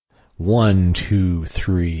1, 2,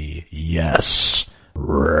 3, yes,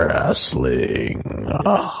 wrestling.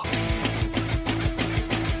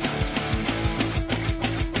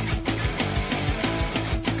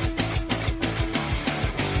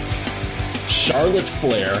 Charlotte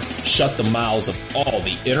Flair shut the mouths of all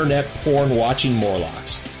the internet porn-watching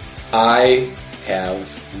Morlocks. I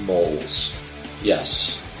have moles.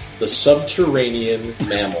 Yes, the subterranean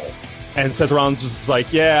mammal. And Seth Rollins was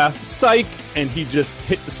like, yeah, psych, and he just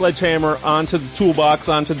hit the sledgehammer onto the toolbox,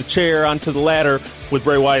 onto the chair, onto the ladder, with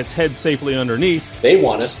Bray Wyatt's head safely underneath. They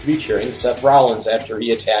want us to be cheering Seth Rollins after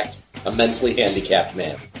he attacked a mentally handicapped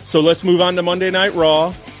man. So let's move on to Monday Night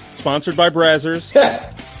Raw, sponsored by Brazzers.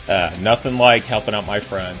 Nothing like helping out my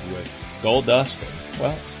friends with Gold Dust and,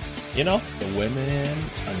 well, you know, the women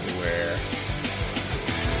underwear.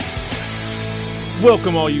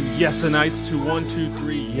 Welcome all you Yesanites to 1, 2,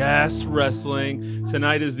 3 Yes Wrestling.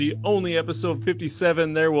 Tonight is the only episode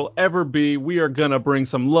 57 there will ever be. We are gonna bring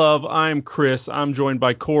some love. I'm Chris. I'm joined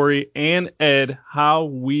by Corey and Ed. How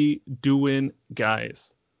we doing,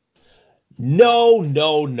 guys? No,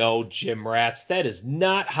 Jim Rats. That is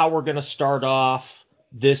not how we're gonna start off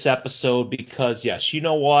this episode because, yes, you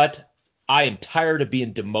know what? I am tired of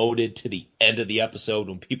being demoted to the end of the episode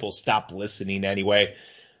when people stop listening anyway.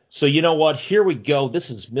 So you know what? Here we go. This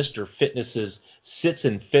is Mr. Fitness's Sits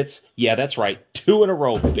and Fits. Yeah, that's right. 2 in a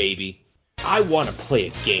row, baby. I want to play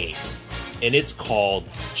a game, and it's called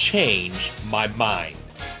Change My Mind.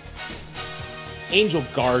 Angel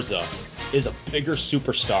Garza is a bigger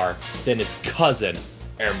superstar than his cousin,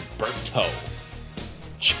 Humberto.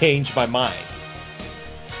 Change my mind.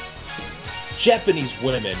 Japanese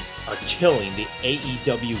women are killing the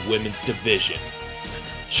AEW women's division.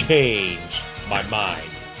 Change my mind.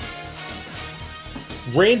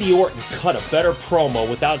 Randy Orton cut a better promo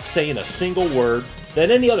without saying a single word than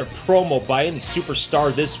any other promo by any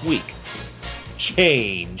superstar this week.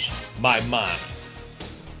 Change my mind.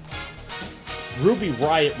 Ruby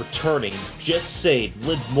Riott returning just saved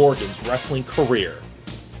Liv Morgan's wrestling career.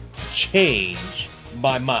 Change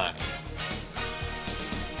my mind.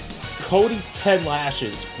 Cody's 10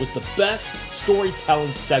 Lashes was the best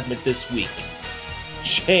storytelling segment this week.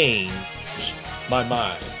 Change my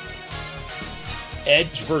mind.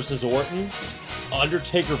 Edge versus Orton,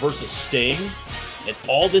 Undertaker versus Sting, and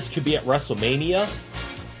all this could be at WrestleMania?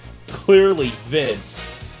 Clearly Vince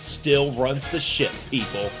still runs the ship,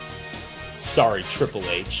 people. Sorry, Triple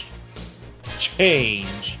H.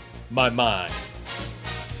 Change my mind.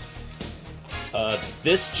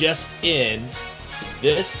 This just in.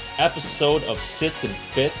 This episode of Sits and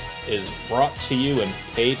Fits is brought to you and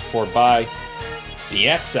paid for by the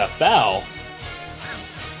XFL.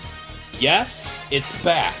 Yes, it's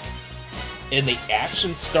back. And the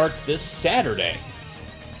action starts this Saturday.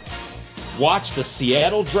 Watch the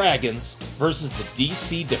Seattle Dragons versus the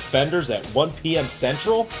DC Defenders at 1 p.m.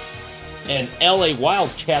 Central. And LA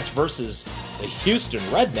Wildcats versus the Houston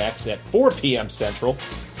Rednecks at 4 p.m. Central.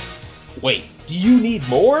 Wait, do you need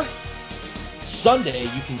more? Sunday,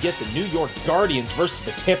 you can get the New York Guardians versus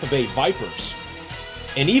the Tampa Bay Vipers.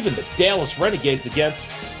 And even the Dallas Renegades against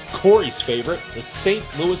Corey's favorite, the St.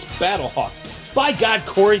 Louis Battlehawks. By God,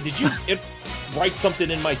 Corey, did you write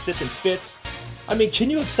something in my Sits and Fits? I mean, can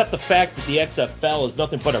you accept the fact that the XFL is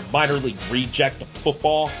nothing but a minor league reject of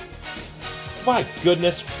football? My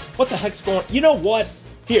goodness, what the heck's going on? You know what?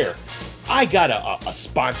 Here, I got a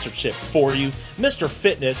sponsorship for you. Mr.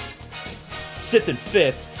 Fitness Sits and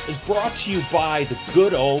Fits is brought to you by the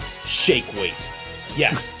good old Shake Weight.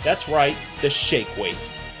 Yes, that's right, the Shake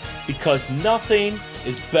Weight. Because nothing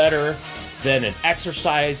is better than an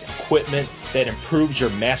exercise equipment that improves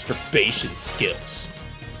your masturbation skills.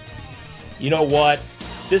 You know what?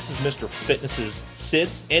 This is Mr. Fitness's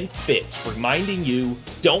Sits and Fits, reminding you,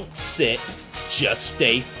 don't sit, just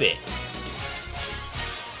stay fit.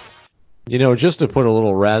 You know, just to put a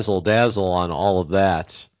little razzle-dazzle on all of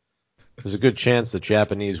that, there's a good chance that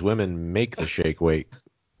Japanese women make the shake weight.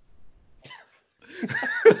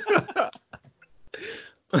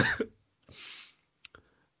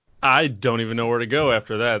 I don't even know where to go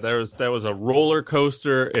after that. That was a roller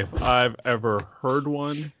coaster if I've ever heard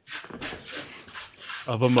one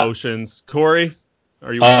of emotions. Corey,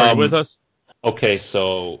 are you with us? Okay,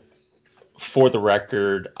 so for the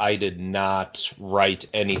record, I did not write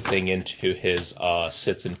anything into his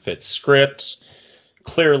Sits and Fits script.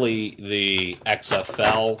 Clearly, the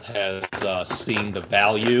XFL has seen the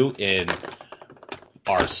value in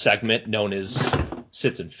our segment known as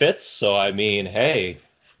Sits and Fits. So, I mean, hey,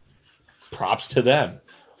 props to them.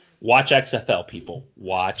 Watch XFL, people.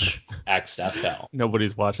 Watch XFL.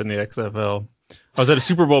 Nobody's watching the XFL. I was at a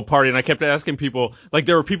Super Bowl party and I kept asking people, like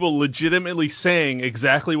there were people legitimately saying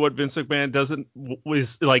exactly what Vince McMahon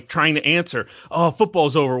was like trying to answer. Oh,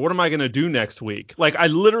 football's over. What am I going to do next week? Like I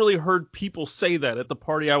literally heard people say that at the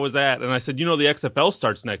party I was at. And I said, the XFL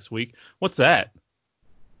starts next week. What's that?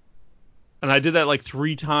 And I did that like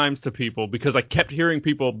 3 times to people because I kept hearing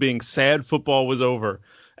people being sad football was over.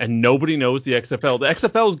 And nobody knows the XFL. The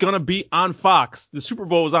XFL is going to be on Fox. The Super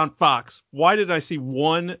Bowl was on Fox. Why did I see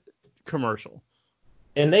one commercial?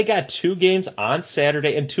 And they got 2 games on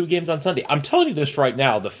Saturday and 2 games on Sunday. I'm telling you this right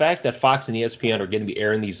now. The fact that Fox and ESPN are going to be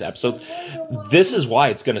airing these episodes, this is why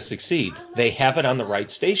it's going to succeed. They have it on the right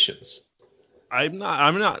stations.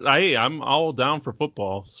 I'm all down for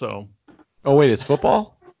football, so. Oh, wait, it's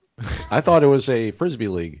football? I thought it was a Frisbee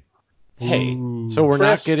league. Hey. So we're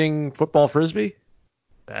Chris, not getting football Frisbee?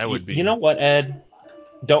 That would be. You know what, Ed?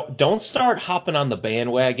 Don't start hopping on the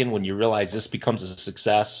bandwagon when you realize this becomes a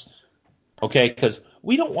success. Okay? Because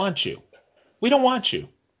we don't want you. We don't want you.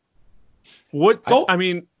 What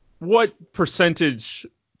percentage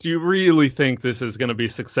do you really think this is going to be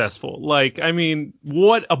successful? Like, I mean,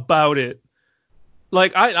 what about it?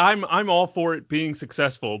 Like, I'm all for it being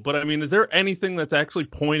successful, but I mean, is there anything that's actually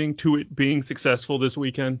pointing to it being successful this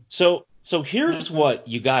weekend? So here's what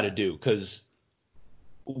you got to do, because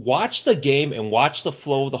watch the game and watch the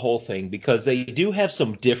flow of the whole thing, because they do have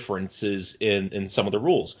some differences in some of the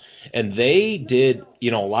rules, and they did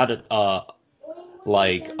a lot of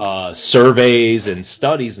surveys and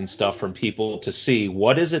studies and stuff from people to see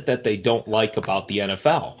what is it that they don't like about the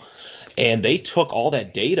NFL. And they took all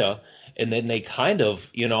that data and then they kind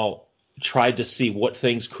of, tried to see what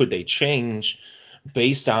things could they change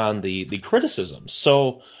based on the criticisms.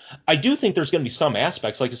 So I do think there's going to be some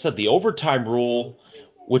aspects, like I said, the overtime rule,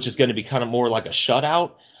 which is going to be kind of more like a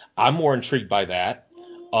shutout. I'm more intrigued by that.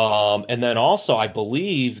 And then also I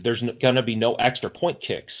believe there's going to be no extra point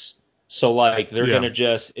kicks. So like they're going to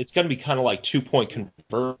it's going to be kind of like 2-point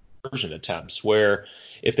conversion attempts, where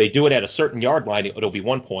if they do it at a certain yard line, it'll be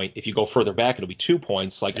 1 point. If you go further back, it'll be 2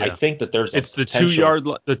 points. Like I think that there's it's the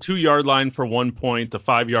potential. the 2-yard line for 1 point, the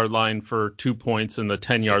 5-yard line for 2 points, and the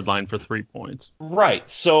 10-yard line for 3 points. Right.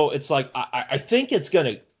 So it's like I think it's going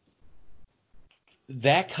to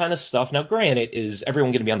that kind of stuff. Now, granted, is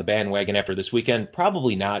everyone going to be on the bandwagon after this weekend?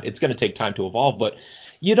 Probably not. It's going to take time to evolve, but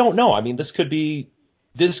you don't know. I mean, this could be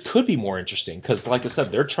more interesting because, like I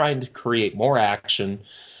said, they're trying to create more action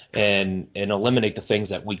and eliminate the things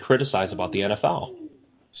that we criticize about the NFL.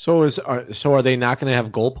 So are they not going to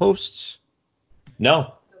have goalposts?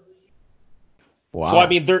 No. Wow. Well, I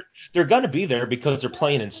mean, they're going to be there because they're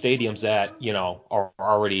playing in stadiums that are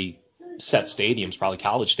already set stadiums, probably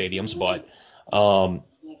college stadiums, but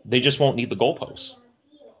they just won't need the goalposts.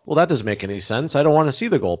 Well, that doesn't make any sense. I don't want to see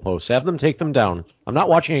the goalposts. Have them take them down. I'm not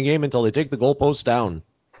watching a game until they take the goalposts down.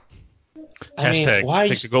 I mean, why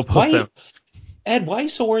take the goalposts down? Ed, why are you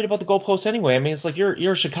so worried about the goalposts anyway? I mean, it's like you're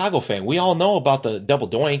a Chicago fan. We all know about the double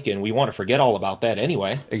doink, and we want to forget all about that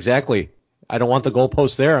anyway. Exactly. I don't want the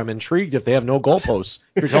goalposts there. I'm intrigued if they have no goalposts.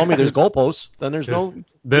 If you're telling me there's goalposts, then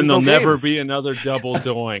there'll never be another double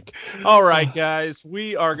doink. All right, guys,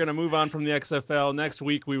 we are going to move on from the XFL. Next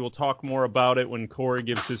week, we will talk more about it when Corey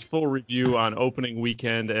gives his full review on opening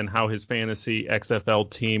weekend and how his fantasy XFL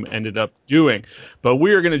team ended up doing. But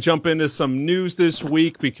we are going to jump into some news this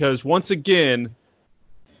week because, once again,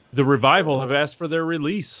 the Revival have asked for their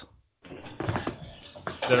release.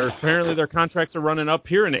 Apparently their contracts are running up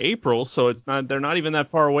here in April, so they're not even that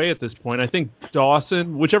far away at this point. I think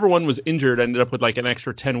Dawson, whichever one was injured, ended up with like an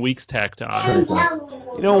extra 10 weeks tacked on.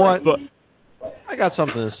 You know what? But I got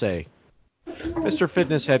something to say. Mr.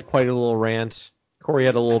 Fitness had quite a little rant. Corey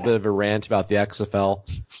had a little bit of a rant about the XFL.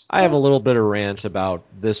 I have a little bit of rant about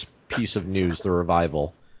this piece of news, the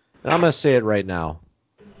Revival. And I'm going to say it right now.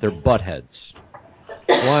 They're buttheads.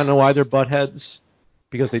 You want to know why they're buttheads?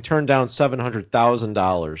 Because they turned down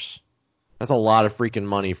 $700,000. That's a lot of freaking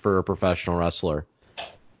money for a professional wrestler.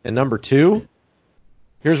 And number 2,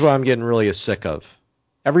 here's what I'm getting really sick of.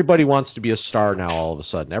 Everybody wants to be a star now all of a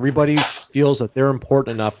sudden. Everybody feels that they're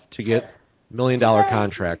important enough to get $1 million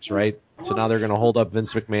contracts, right? So now they're going to hold up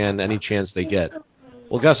Vince McMahon any chance they get.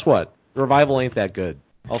 Well, guess what? The Revival ain't that good.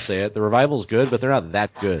 I'll say it. The Revival's good, but they're not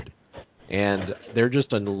that good. And they're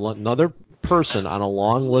just another person on a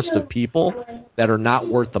long list of people that are not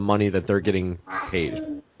worth the money that they're getting paid,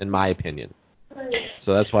 in my opinion.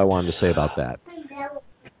 So that's what I wanted to say about that.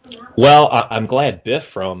 Well, I'm glad Biff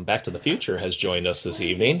from Back to the Future has joined us this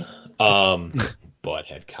evening.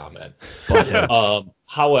 Butthead comment.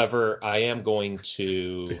 However, I am going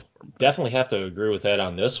to definitely have to agree with Ed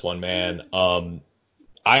on this one, man.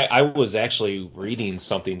 I was actually reading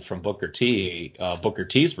something from Booker T. Booker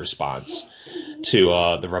T's response to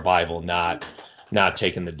the revival not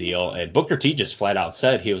taking the deal, and Booker T just flat out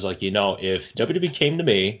said he was like, if WWE came to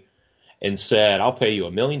me and said, I'll pay you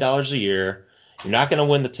 $1 million a year, you're not going to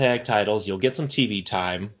win the tag titles, you'll get some TV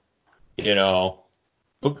time,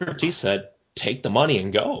 Booker T said, take the money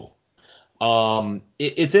and go.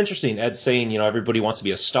 It's interesting, Ed saying, everybody wants to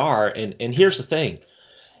be a star, and here's the thing,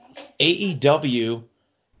 AEW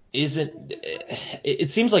isn't.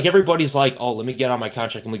 It seems like everybody's like, oh, let me get on my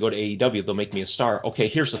contract and we go to AEW, they'll make me a star. Okay,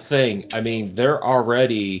 here's the thing. I mean, they're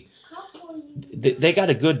already they got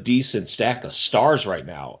a good decent stack of stars right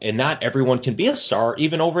now, and not everyone can be a star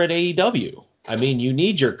even over at AEW. I mean, you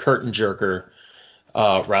need your curtain jerker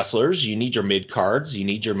wrestlers, you need your mid cards, you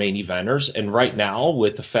need your main eventers, and right now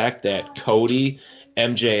with the fact that Cody,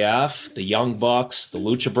 MJF, the Young Bucks, the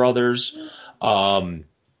Lucha Brothers,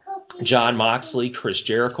 John Moxley, Chris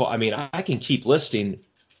Jericho. I mean, I can keep listing.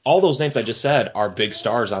 All those names I just said are big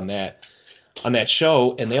stars on that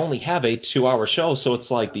show, and they only have a 2-hour show. So it's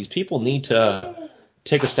like these people need to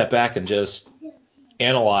take a step back and just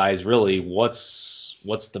analyze really what's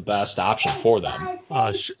the best option for them.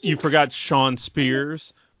 You forgot Sean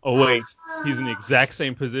Spears. Oh wait, he's in the exact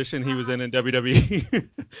same position he was in WWE.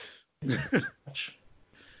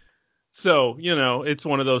 So, it's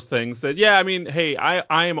one of those things that, yeah, I mean, hey,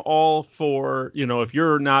 I am all for, if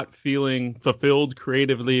you're not feeling fulfilled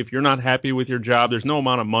creatively, if you're not happy with your job, there's no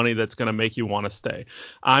amount of money that's going to make you want to stay.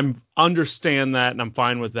 I understand that, and I'm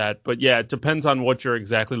fine with that. But yeah, it depends on what you're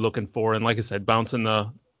exactly looking for. And like I said, bouncing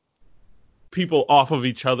the people off of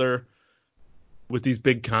each other with these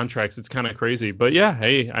big contracts, it's kind of crazy. But yeah,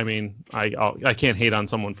 hey, I mean, I can't hate on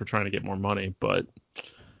someone for trying to get more money, but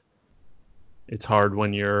it's hard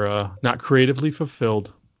when you're not creatively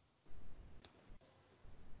fulfilled.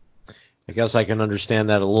 I guess I can understand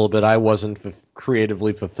that a little bit. I wasn't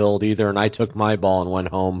creatively fulfilled either, and I took my ball and went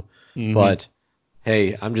home. Mm-hmm. But,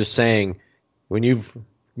 hey, I'm just saying, when you've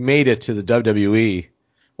made it to the WWE,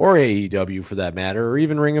 or AEW for that matter, or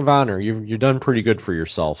even Ring of Honor, you've done pretty good for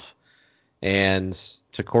yourself. And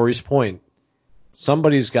to Corey's point,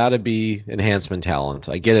 somebody's got to be enhancement talent.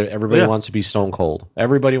 I get it. Everybody wants to be Stone Cold.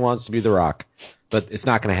 Everybody wants to be The Rock. But it's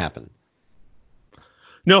not going to happen.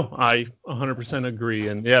 No, I 100% agree.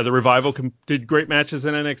 And yeah, the Revival did great matches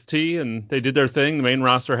in NXT, and they did their thing. The main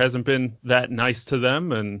roster hasn't been that nice to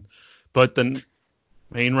them, but the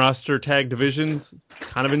main roster tag division's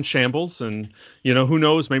kind of in shambles. And, who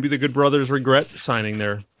knows? Maybe the Good Brothers regret signing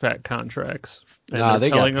their fat contracts. And they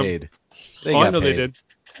got paid. I know they did.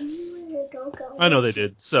 I know they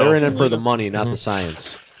did. So they're in it for the money, not the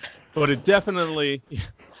science. But it definitely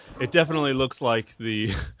looks like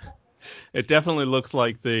the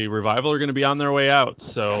Revival are going to be on their way out.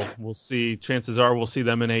 So we'll see. Chances are we'll see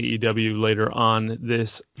them in AEW later on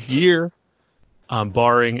this year,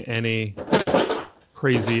 barring any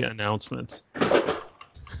crazy announcements.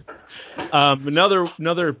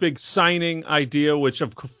 Another big signing idea, which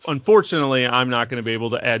unfortunately I'm not going to be able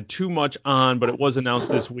to add too much on, but it was announced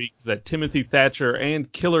this week that Timothy Thatcher and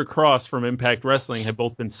Killer Kross from Impact Wrestling have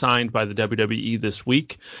both been signed by the WWE this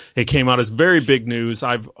week. It came out as very big news.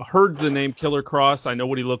 I've heard the name Killer Kross. I know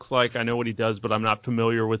what he looks like. I know what he does, but I'm not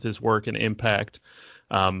familiar with his work in Impact.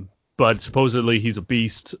 But supposedly he's a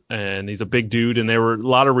beast and he's a big dude. And there were a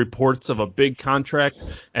lot of reports of a big contract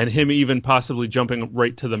and him even possibly jumping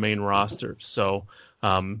right to the main roster. So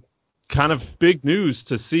kind of big news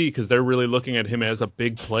to see because they're really looking at him as a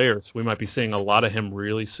big player. So we might be seeing a lot of him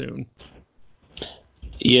really soon.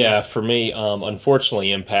 Yeah, for me,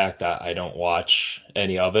 unfortunately, Impact, I don't watch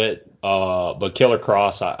any of it. But Killer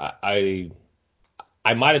Kross, I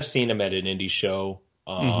might have seen him at an indie show.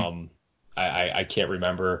 I can't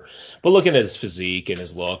remember, but looking at his physique and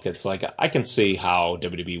his look, it's like I can see how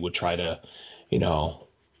WWE would try to,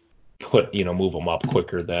 move him up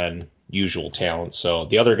quicker than usual talent. So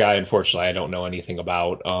the other guy, unfortunately, I don't know anything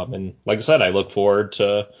about. And like I said, I look forward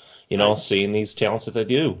to, seeing these talents that they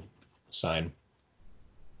do sign.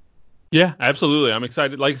 Yeah, absolutely. I'm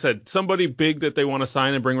excited. Like I said, somebody big that they want to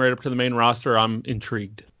sign and bring right up to the main roster. I'm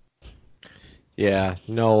intrigued. Yeah,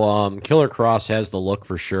 no, Killer Kross has the look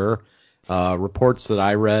for sure. Reports that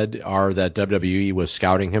I read are that WWE was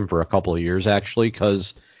scouting him for a couple of years, actually,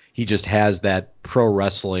 because he just has that pro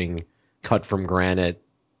wrestling cut from granite,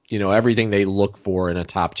 everything they look for in a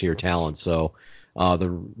top tier talent. So,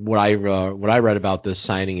 what I read about this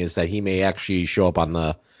signing is that he may actually show up on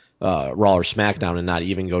the Raw or SmackDown and not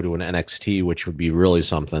even go to an NXT, which would be really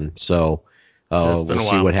something. So, we'll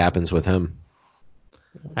see what happens with him.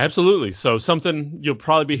 Absolutely. So something you'll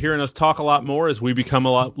probably be hearing us talk a lot more as we become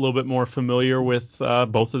little bit more familiar with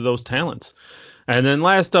both of those talents. And then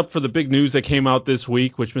last up for the big news that came out this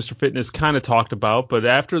week, which Mr. Fitness kind of talked about, but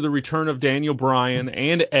after the return of Daniel Bryan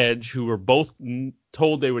and Edge, who were both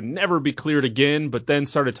told they would never be cleared again, but then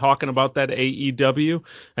started talking about that AEW,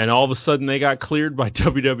 and all of a sudden they got cleared by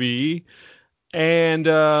WWE.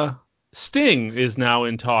 And Sting is now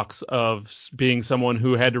in talks of being someone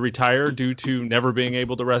who had to retire due to never being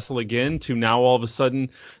able to wrestle again, to now all of a sudden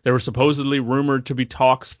there were supposedly rumored to be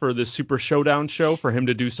talks for the Super Showdown show for him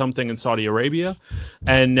to do something in Saudi Arabia.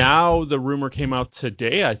 And now the rumor came out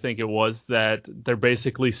today, I think it was, that they're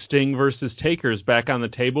basically Sting versus Taker's back on the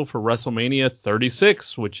table for WrestleMania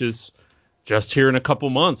 36, which is just here in a couple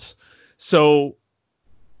months. So,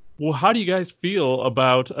 well, how do you guys feel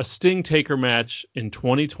about a Sting Taker match in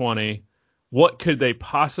 2020? What could they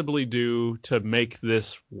possibly do to make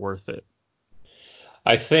this worth it?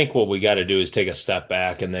 I think what we got to do is take a step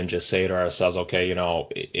back and then just say to ourselves, okay,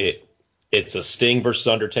 it's a Sting versus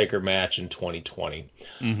Undertaker match in 2020.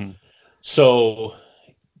 Mm-hmm. So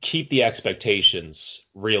keep the expectations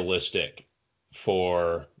realistic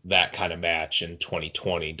for that kind of match in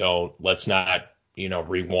 2020. Let's not,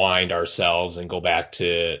 rewind ourselves and go back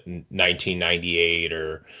to 1998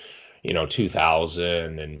 or,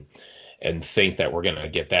 2000 and think that we're going to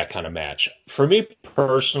get that kind of match. For me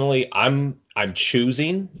personally, I'm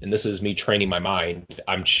choosing, and this is me training my mind,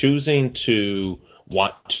 I'm choosing to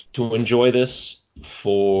want to enjoy this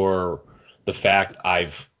for the fact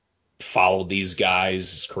I've followed these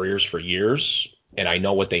guys' careers for years and I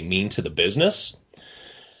know what they mean to the business.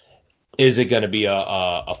 Is it going to be a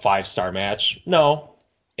 5-star match? No.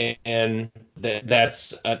 And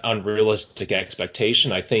that's an unrealistic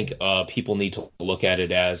expectation. I think people need to look at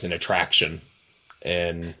it as an attraction.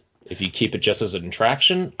 And if you keep it just as an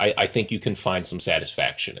attraction, I think you can find some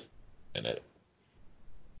satisfaction in it.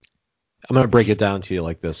 I'm going to break it down to you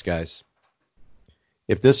like this, guys.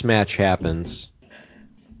 If this match happens,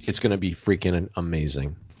 it's going to be freaking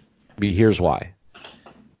amazing. Here's why.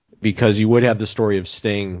 Because you would have the story of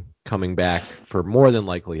Sting coming back for more than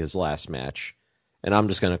likely his last match. And I'm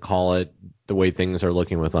just going to call it the way things are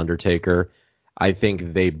looking with Undertaker. I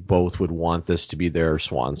think they both would want this to be their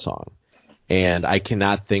swan song. And I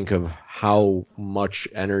cannot think of how much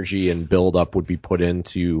energy and build-up would be put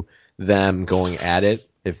into them going at it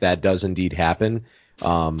if that does indeed happen.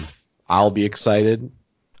 I'll be excited.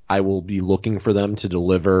 I will be looking for them to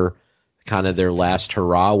deliver kind of their last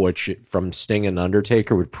hurrah, which from Sting and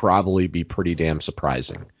Undertaker would probably be pretty damn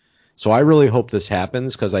surprising. So I really hope this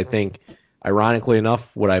happens because I think, ironically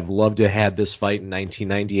enough, would I've loved to have had this fight in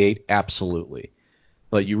 1998? Absolutely.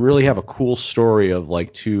 But you really have a cool story of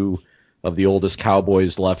like two of the oldest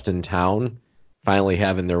cowboys left in town finally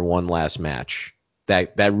having their one last match.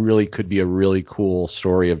 That really could be a really cool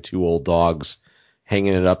story of two old dogs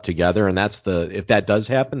hanging it up together. And if that does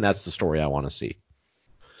happen, that's the story I want to see.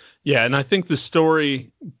 Yeah, and I think the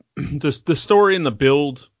story, the story and the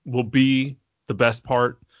build will be the best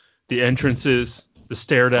part. The entrances, the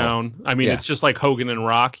stare down. I mean, It's just like Hogan and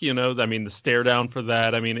Rock, I mean, the stare down for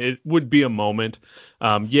that. I mean, it would be a moment.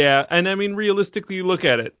 Yeah, and I mean, realistically, you look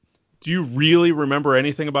at it. Do you really remember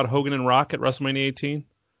anything about Hogan and Rock at WrestleMania 18?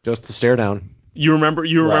 Just the stare down. You remember Right.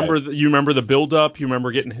 you remember the build up. You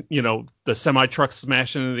remember getting the semi truck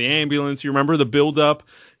smashing into the ambulance. You remember the build up.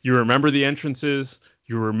 You remember the entrances.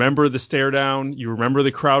 You remember the stare down. You remember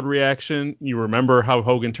the crowd reaction. You remember how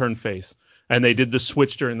Hogan turned face. And they did the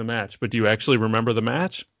switch during the match. But do you actually remember the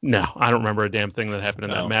match? No, I don't remember a damn thing that happened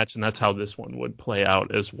in that match. And that's how this one would play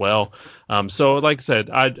out as well. So like I said,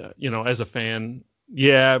 as a fan,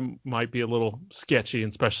 yeah, it might be a little sketchy,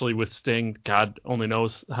 especially with Sting. God only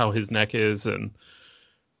knows how his neck is and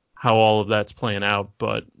how all of that's playing out.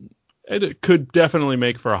 But it could definitely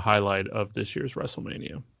make for a highlight of this year's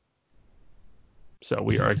WrestleMania. So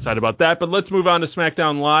we are excited about that. But let's move on to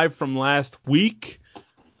SmackDown Live from last week.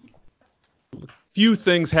 Few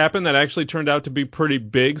things happened that actually turned out to be pretty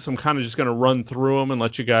big, so I'm kind of just going to run through them and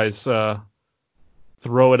let you guys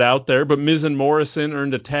throw it out there. But Miz and Morrison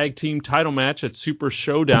earned a tag team title match at Super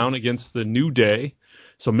Showdown against the New Day.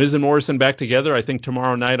 So Miz and Morrison back together. I think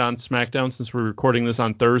tomorrow night on SmackDown, since we're recording this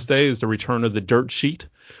on Thursday, is the return of the Dirt Sheet.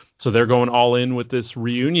 So they're going all in with this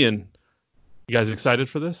reunion. You guys excited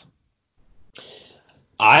for this?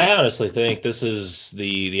 I honestly think this is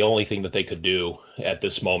the only thing that they could do at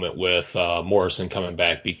this moment with Morrison coming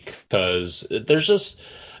back because there's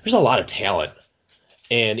a lot of talent.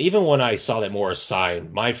 And even when I saw that Morris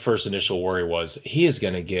signed, my first initial worry was he is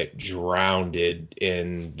going to get drowned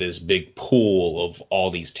in this big pool of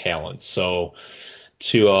all these talents. So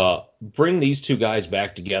to bring these two guys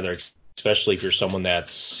back together, especially if you're someone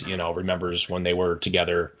that's, remembers when they were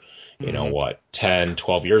together, 10,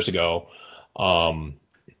 12 years ago.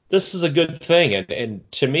 This is a good thing.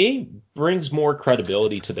 And to me, brings more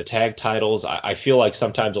credibility to the tag titles. I feel like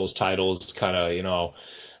sometimes those titles kind of,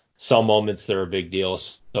 some moments they're a big deal,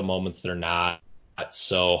 some moments they're not.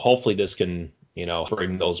 So hopefully this can,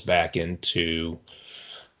 bring those back into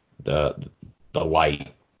the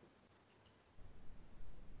light.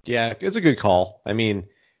 Yeah, it's a good call. I mean,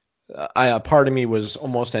 a part of me was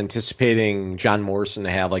almost anticipating John Morrison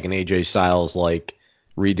to have like an AJ Styles like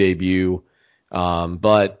re-debut,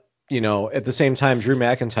 but at the same time, Drew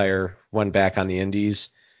McIntyre went back on the Indies,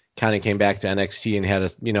 kind of came back to NXT and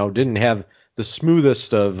had didn't have the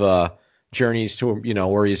smoothest of journeys to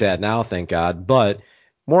where he's at now, thank God. But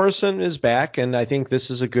Morrison is back, and I think this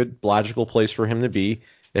is a good logical place for him to be.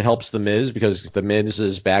 It helps the Miz because the Miz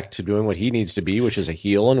is back to doing what he needs to be, which is a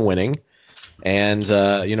heel and winning. And,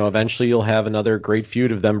 eventually you'll have another great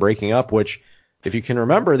feud of them breaking up, which, if you can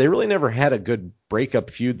remember, they really never had a good breakup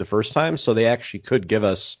feud the first time. So they actually could give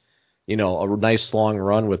us, a nice long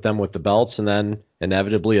run with them with the belts and then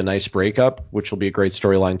inevitably a nice breakup, which will be a great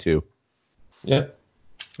storyline too. Yeah.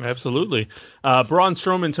 Absolutely. Braun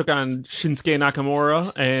Strowman took on Shinsuke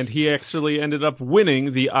Nakamura, and he actually ended up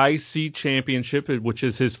winning the IC Championship, which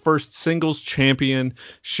is his first singles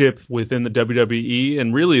championship within the WWE,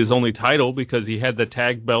 and really his only title because he had the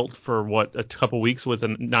tag belt for, a couple weeks with a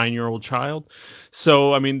 9-year-old child.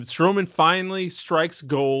 So, I mean, Strowman finally strikes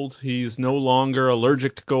gold. He's no longer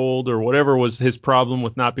allergic to gold or whatever was his problem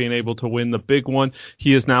with not being able to win the big one.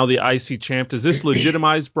 He is now the IC champ. Does this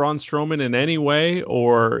legitimize Braun Strowman in any way,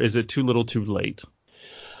 or is it too little too late?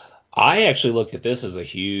 I actually look at this as a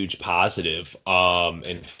huge positive.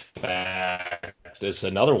 In fact, this is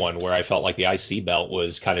another one where I felt like the IC belt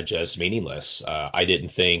was kind of just meaningless. I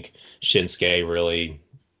didn't think Shinsuke really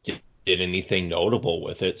did anything notable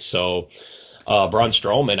with it. So Braun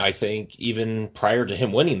Strowman, I think, even prior to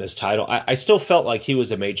him winning this title, I still felt like he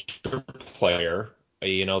was a major player.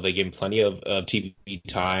 They gave him plenty of TV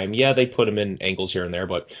time. Yeah, they put him in angles here and there,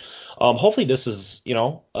 but hopefully this is,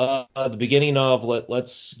 the beginning of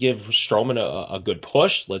let's give Strowman a good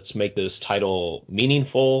push. Let's make this title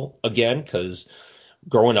meaningful again, because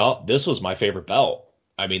growing up, this was my favorite belt.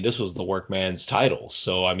 I mean, this was the workman's title.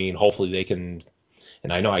 So, I mean, hopefully they can,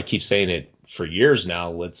 and I know I keep saying it for years now,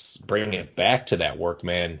 let's bring it back to that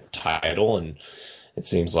workman title. And it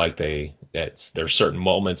seems like there's certain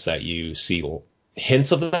moments that you see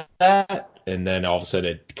hints of that, and then all of a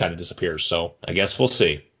sudden it kind of disappears. So I guess we'll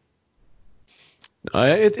see.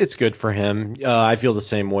 It's good for him. I feel the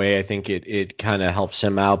same way. I think it kind of helps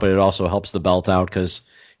him out, but it also helps the belt out because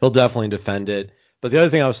he'll definitely defend it. But the other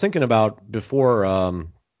thing I was thinking about before,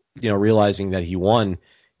 realizing that he won,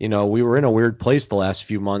 we were in a weird place the last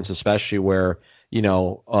few months, especially where,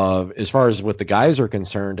 as far as what the guys are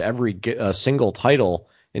concerned, every single title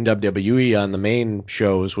in WWE on the main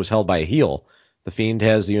shows was held by a heel. The Fiend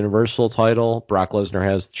has the Universal title. Brock Lesnar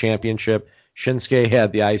has the championship. Shinsuke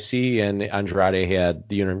had the IC, and Andrade had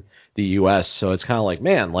the US. So it's kind of like,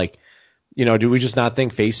 man, do we just not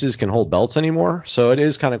think faces can hold belts anymore? So it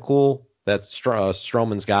is kind of cool that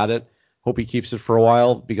Strowman's got it. Hope he keeps it for a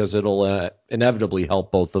while because it'll inevitably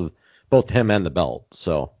help both him and the belt.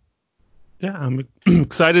 So. Yeah, I'm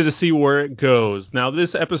excited to see where it goes. Now,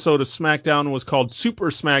 this episode of SmackDown was called Super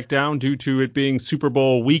SmackDown due to it being Super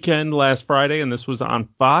Bowl weekend last Friday, and this was on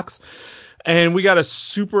Fox. And we got a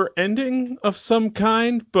super ending of some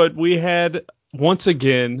kind, but we had, once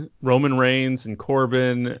again, Roman Reigns and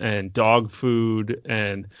Corbin and dog food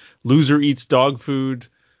and loser eats dog food,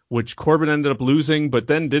 which Corbin ended up losing, but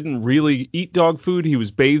then didn't really eat dog food. He was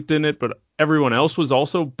bathed in it, but everyone else was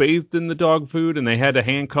also bathed in the dog food, and they had to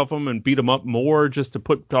handcuff him and beat him up more just to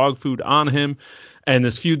put dog food on him. And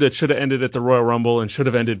this feud that should have ended at the Royal Rumble and should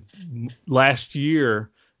have ended last year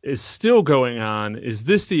is still going on. Is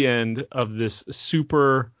this the end of this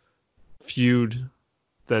super feud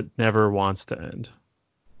that never wants to end?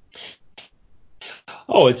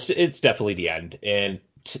 Oh, it's definitely the end, and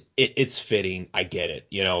it's fitting. I get it.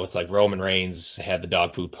 It's like Roman Reigns had the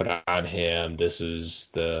dog food put on him. This is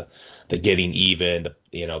the getting even,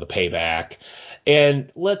 the payback.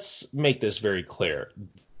 And let's make this very clear.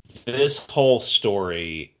 This whole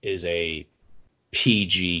story is a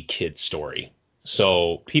PG kid story.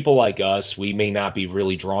 So people like us, we may not be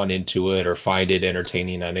really drawn into it or find it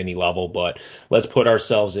entertaining on any level, but let's put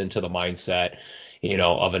ourselves into the mindset,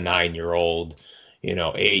 of a 9-year-old,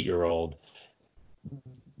 8-year-old.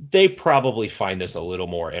 they probably find this a little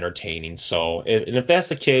more entertaining. So, and if that's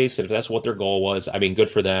the case, and if that's what their goal was, I mean, good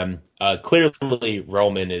for them. Clearly,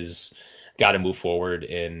 Roman is got to move forward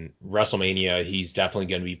in WrestleMania. He's definitely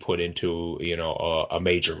going to be put into, a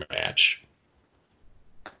major match.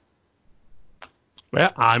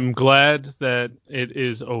 Yeah, I'm glad that it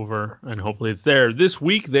is over, and hopefully it's there. This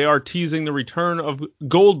week, they are teasing the return of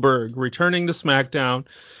Goldberg, returning to SmackDown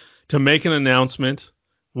to make an announcement,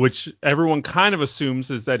 which everyone kind of assumes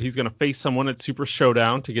is that he's going to face someone at Super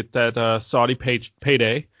Showdown to get that Saudi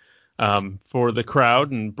payday for the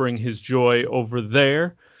crowd and bring his joy over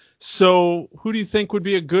there. So who do you think would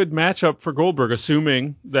be a good matchup for Goldberg,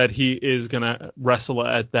 assuming that he is going to wrestle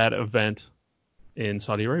at that event in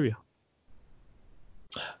Saudi Arabia?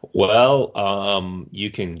 Well,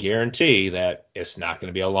 you can guarantee that it's not going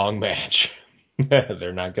to be a long match.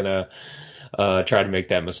 They're not going to try to make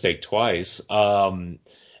that mistake twice.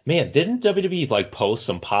 Man, didn't WWE like post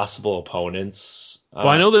some possible opponents? Well,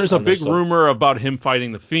 I know there's a big so rumor about him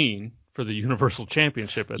fighting the Fiend for the Universal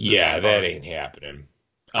Championship at this yeah, card. that ain't happening.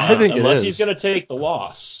 I think unless it he's is. going to take the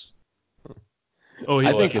loss.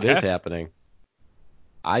 I think it is happening.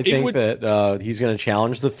 I think that he's going to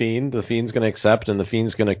challenge the Fiend. The Fiend's going to accept, and the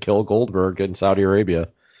Fiend's going to kill Goldberg in Saudi Arabia.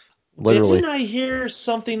 Literally. Didn't I hear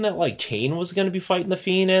something that like Kane was going to be fighting the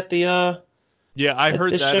Fiend at the Yeah, I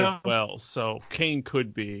heard that show? as well. So Kane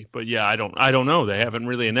could be, but yeah, I don't know. They haven't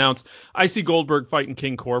really announced. I see Goldberg fighting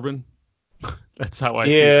King Corbin. That's how I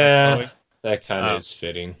see that going. That kind of is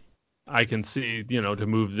fitting. I can see, to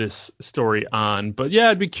move this story on. But yeah,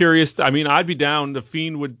 I'd be curious. I mean, I'd be down. The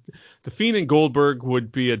Fiend and Goldberg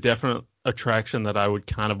would be a definite attraction that I would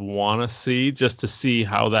kind of want to see, just to see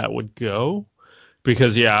how that would go.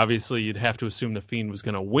 Because yeah, obviously you'd have to assume the Fiend was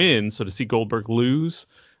going to win, so to see Goldberg lose.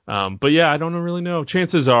 But yeah, I don't really know.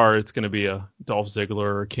 Chances are it's going to be a Dolph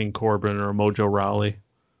Ziggler or King Corbin or a Mojo Rawley.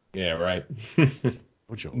 Yeah, right.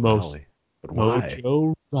 Mojo Rawley. But why?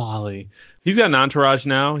 Mojo Rawley. He's got an entourage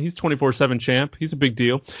now. He's 24/7 champ. He's a big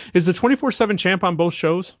deal. Is the 24/7 champ on both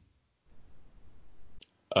shows?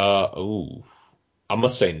 I'm gonna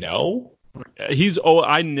say no.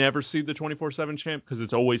 I never see the 24/7 champ because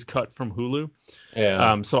it's always cut from Hulu.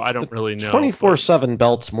 Yeah. So I don't really know. 24/7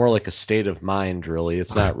 belt's more like a state of mind, really.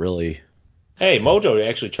 It's not really. Hey, Mojo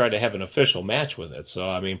actually tried to have an official match with it, so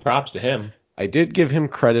I mean, props to him. I did give him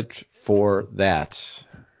credit for that.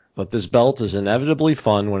 But this belt is inevitably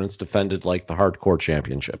fun when it's defended like the Hardcore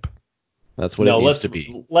Championship. That's what it needs to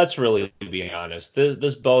be. Let's really be honest.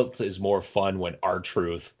 This belt is more fun when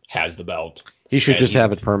R-Truth has the belt. He should just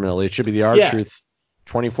have it permanently. It should be the R-Truth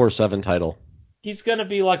 24/7 title. He's going to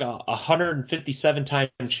be like a 157-time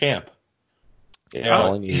champ. That's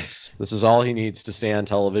all he needs. This is all he needs to stay on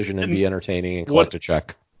television and be entertaining and collect a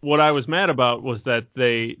check. What I was mad about was that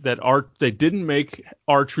they didn't make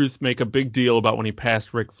R-Truth make a big deal about when he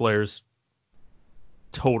passed Ric Flair's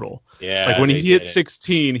total. Yeah, like when he hit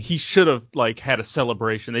 16, he should have like had a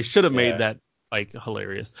celebration. They should have made that like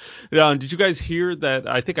hilarious. Did you guys hear that?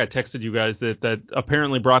 I think I texted you guys that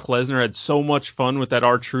apparently Brock Lesnar had so much fun with that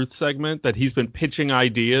R-Truth segment that he's been pitching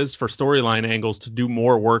ideas for storyline angles to do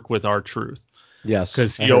more work with R-Truth. Yes,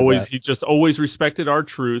 because he just always respected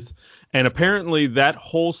R-Truth, and apparently that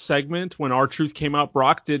whole segment when R-Truth came out,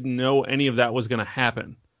 Brock didn't know any of that was going to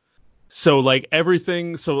happen. So like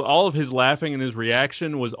everything, so all of his laughing and his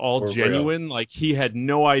reaction was all genuine. Like he had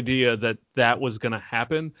no idea that was going to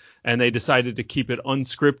happen, and they decided to keep it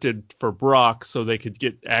unscripted for Brock so they could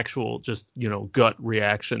get actual just gut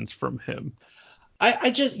reactions from him. I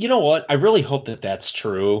just what I really hope that that's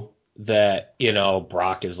true. That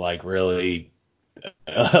Brock is like really.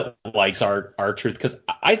 Likes R-Truth, because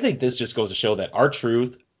I think this just goes to show that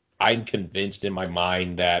R-Truth, I'm convinced in my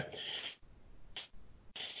mind that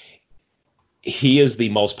he is the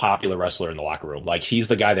most popular wrestler in the locker room. Like he's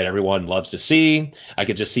the guy that everyone loves to see. I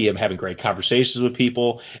could just see him having great conversations with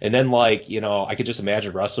people. And then I could just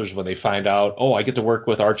imagine wrestlers when they find out, oh, I get to work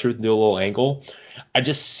with R-Truth and do a little angle. I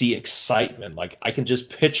just see excitement. Like I can just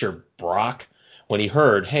picture Brock when he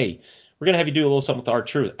heard, hey, we're going to have you do a little something with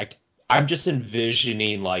R-Truth. I'm just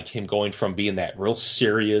envisioning like him going from being that real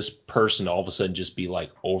serious person to all of a sudden just be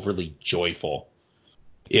like overly joyful,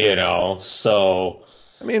 So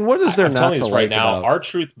I mean, what is there I'm not telling to you like right now? about...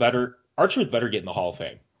 R-Truth better get in the Hall of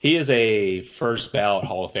Fame. He is a first ballot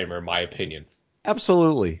Hall of Famer in my opinion.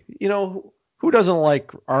 Absolutely. Who doesn't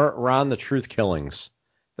like Ron the Truth Killings?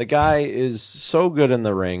 The guy is so good in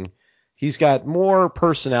the ring. He's got more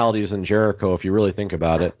personalities than Jericho if you really think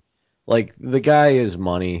about it. Like the guy is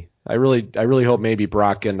money. I really hope maybe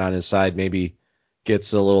Brock getting on his side maybe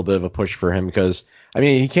gets a little bit of a push for him because, I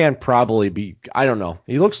mean, he can't probably be, I don't know.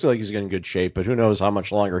 He looks like he's in good shape, but who knows how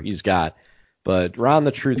much longer he's got. But Ron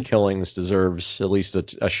the Truth Killings deserves at least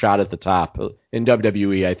a shot at the top in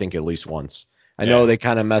WWE, I think at least once. I know they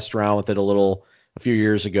kind of messed around with it a few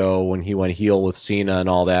years ago when he went heel with Cena and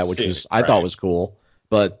all that, which was I thought was cool.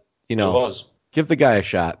 But, give the guy a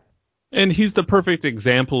shot. And he's the perfect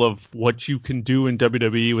example of what you can do in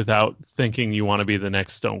WWE without thinking you want to be the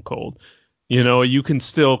next Stone Cold. You can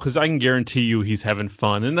still, because I can guarantee you he's having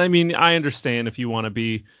fun. And I mean, I understand if you want to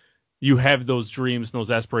be, you have those dreams and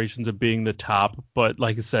those aspirations of being the top. But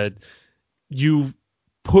like I said, you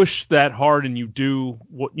push that hard and you do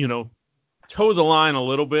what, toe the line a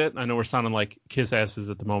little bit. I know we're sounding like kiss asses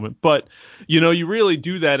at the moment, but you really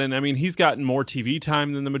do that. And I mean, he's gotten more TV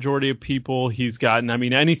time than the majority of people. He's gotten, I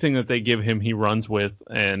mean, anything that they give him, he runs with.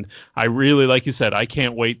 And I really, like you said, I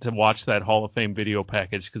can't wait to watch that Hall of Fame video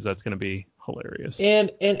package because that's going to be hilarious.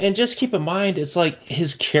 And just keep in mind, it's like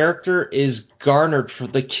his character is garnered for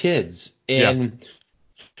the kids. And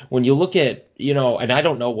when you look at, and I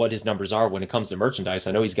don't know what his numbers are when it comes to merchandise.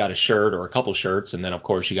 I know he's got a shirt or a couple shirts. And then, of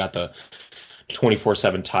course, you got the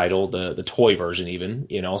 24/7 title, the toy version even,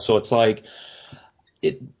 so it's like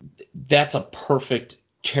that's a perfect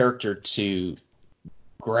character to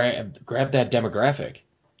grab that demographic.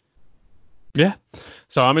 Yeah.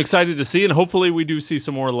 So I'm excited to see, and hopefully we do see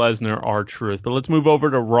some more Lesnar R-Truth. But let's move over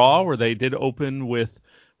to Raw, where they did open with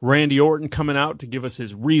Randy Orton coming out to give us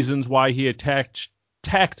his reasons why he attacked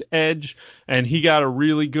Edge, and he got a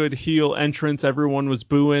really good heel entrance. Everyone was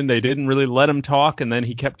booing. They didn't really let him talk, and then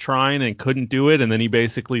he kept trying and couldn't do it, and then he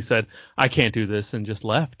basically said, I can't do this, and just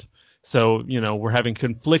left. So, we're having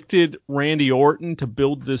conflicted Randy Orton to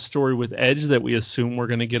build this story with Edge that we assume we're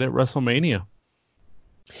going to get at WrestleMania.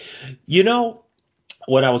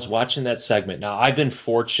 When I was watching that segment, now I've been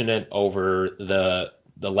fortunate over the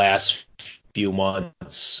last few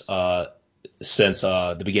months, since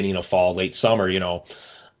the beginning of fall, late summer,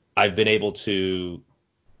 I've been able to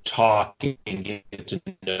talk and get to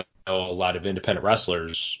know a lot of independent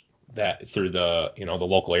wrestlers that through the, the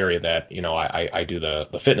local area that, I do the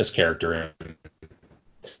fitness character. And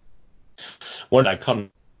one I've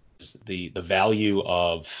come is the value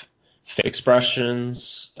of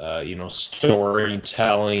expressions,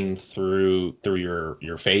 storytelling through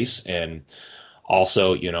your face, and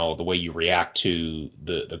also, the way you react to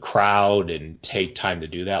the crowd and take time to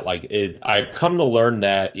do that. I've come to learn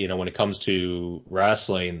that, when it comes to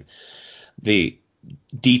wrestling, the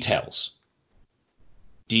details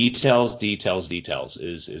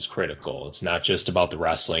is critical. It's not just about the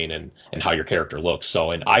wrestling and how your character looks.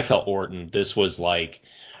 So, and I felt Orton, this was like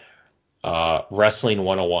wrestling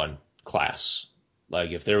 101 class.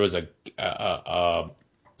 Like if there was a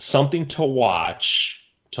something to watch,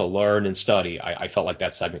 to learn and study, I felt like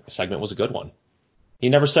that segment was a good one. He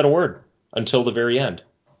never said a word until the very end,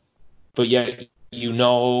 but yet you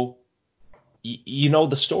know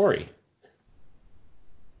the story.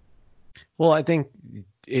 Well, I think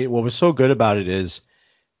what was so good about it is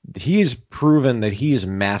he's proven that he is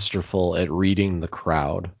masterful at reading the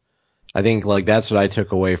crowd. I think that's what I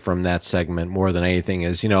took away from that segment more than anything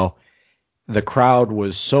is, the crowd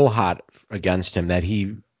was so hot against him that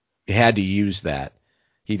he had to use that.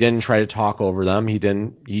 He didn't try to talk over them.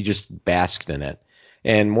 He just basked in it.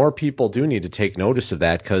 And more people do need to take notice of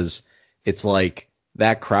that because it's like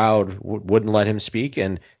that crowd wouldn't let him speak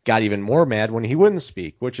and got even more mad when he wouldn't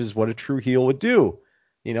speak, which is what a true heel would do.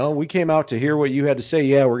 We came out to hear what you had to say.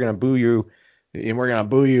 Yeah, we're going to boo you and we're going to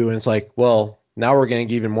boo you. And it's like, well, now we're going to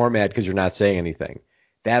get even more mad because you're not saying anything.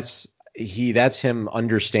 That's him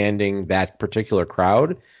understanding that particular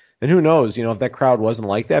crowd. And who knows, if that crowd wasn't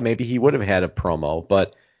like that, maybe he would have had a promo.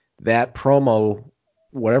 But that promo,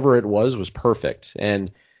 whatever it was perfect.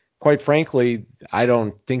 And quite frankly, I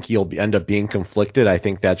don't think he'll end up being conflicted. I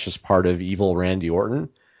think that's just part of evil Randy Orton.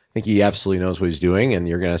 I think he absolutely knows what he's doing, and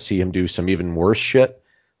you're going to see him do some even worse shit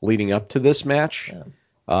leading up to this match.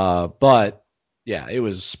 Yeah. But, yeah, it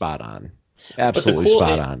was spot on. Absolutely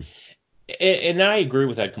spot on. And I agree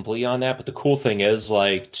with that completely on that. But the cool thing is,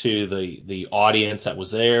 to the audience that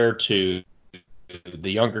was there, to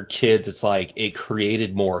the younger kids, it's like it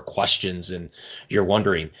created more questions, and you're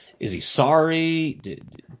wondering, is he sorry?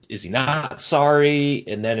 Is he not sorry?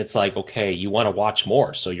 And then it's like, okay, you want to watch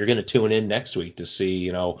more, so you're going to tune in next week to see,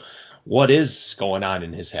 what is going on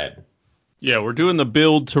in his head. Yeah, we're doing the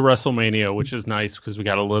build to WrestleMania, which is nice because we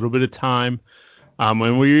got a little bit of time.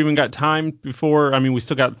 And we even got time before. I mean, we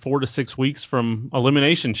still got 4 to 6 weeks from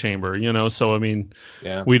Elimination Chamber, So, I mean,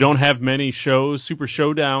 Yeah. we don't have many shows. Super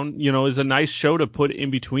Showdown, is a nice show to put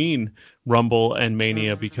in between Rumble and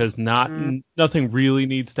Mania because nothing really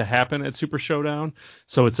needs to happen at Super Showdown.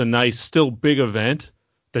 So it's a nice, still big event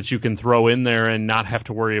that you can throw in there and not have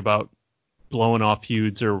to worry about blowing off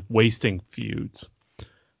feuds or wasting feuds.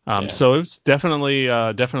 So it was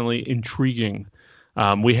definitely intriguing.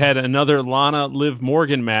 We had another Lana Liv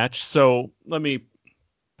Morgan match. So let me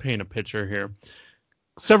paint a picture here.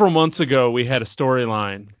 Several months ago, we had a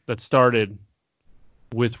storyline that started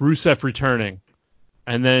with Rusev returning,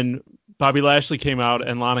 and then Bobby Lashley came out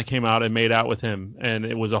and Lana came out and made out with him, and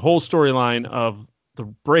it was a whole storyline of the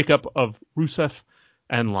breakup of Rusev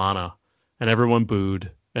and Lana, and everyone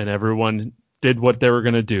booed and everyone did what they were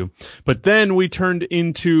going to do. But then we turned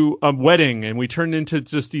into a wedding, and we turned into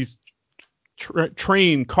just these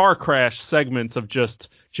train car crash segments of just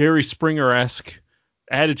Jerry Springer-esque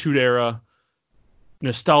Attitude Era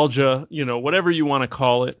nostalgia, whatever you want to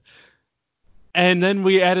call it. And then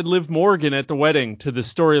we added Liv Morgan at the wedding to the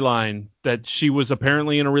storyline that she was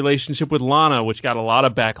apparently in a relationship with Lana, which got a lot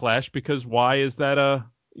of backlash because why is that a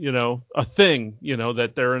thing,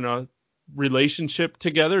 that they're in a relationship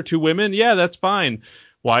together, two women? Yeah, that's fine.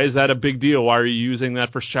 Why is that a big deal? Why are you using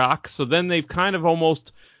that for shock? So then they've kind of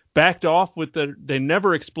almost backed off with they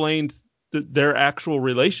never explained their actual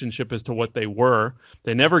relationship as to what they were.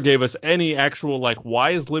 They never gave us any actual,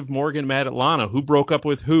 why is Liv Morgan mad at Lana? Who broke up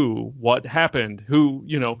with who? What happened? Who,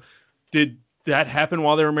 did that happen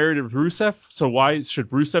while they were married to Rusev? So why should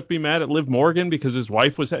Rusev be mad at Liv Morgan because his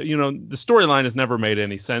wife was, the storyline has never made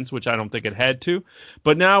any sense, which I don't think it had to.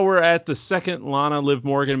 But now we're at the second Lana Liv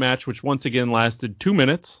Morgan match, which once again lasted 2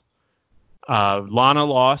 minutes. Lana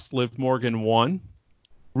lost, Liv Morgan won.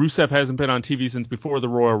 Rusev hasn't been on TV since before the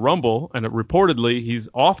Royal Rumble, and reportedly he's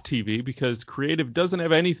off TV because creative doesn't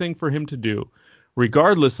have anything for him to do,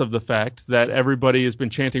 regardless of the fact that everybody has been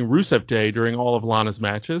chanting Rusev Day during all of Lana's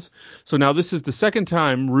matches. So now this is the second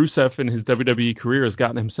time Rusev in his WWE career has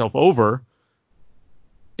gotten himself over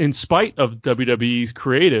in spite of WWE's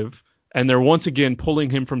creative, and they're once again pulling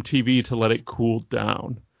him from TV to let it cool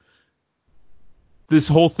down. This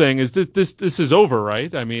whole thing is this is over,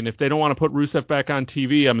 right? I mean, if they don't want to put Rusev back on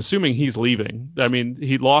TV, I'm assuming he's leaving. I mean,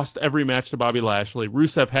 he lost every match to Bobby Lashley.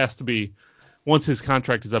 Rusev has to be, once his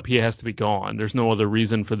contract is up, he has to be gone. There's no other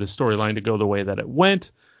reason for this storyline to go the way that it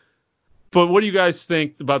went. But what do you guys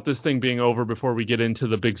think about this thing being over before we get into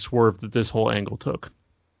the big swerve that this whole angle took?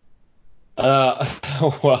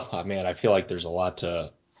 Well, man, I feel like there's a lot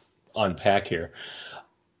to unpack here.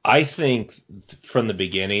 I think from the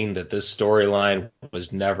beginning that this storyline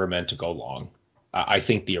was never meant to go long. I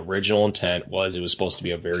think the original intent was it was supposed to be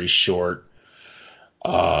a very short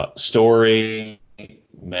story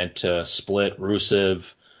meant to split Rusev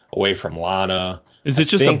away from Lana. Is it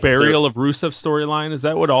just a burial of Rusev storyline? Is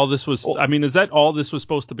that what all this was? I mean, is that all this was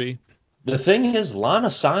supposed to be? The thing is, Lana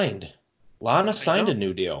signed. Lana signed a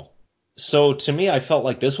new deal. So to me, I felt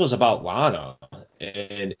like this was about Lana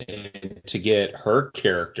and to get her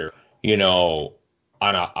character,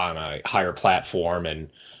 on a higher platform and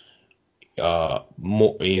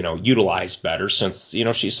more, utilized better since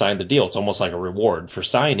she signed the deal. It's almost like a reward for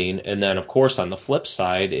signing. And then of course on the flip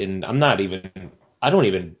side, and I don't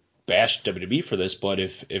even bash WWE for this, but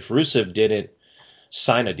if Rusev didn't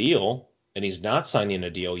sign a deal and he's not signing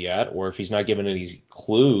a deal yet, or if he's not giving any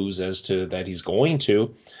clues as to that he's going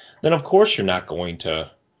to, then of course you're not going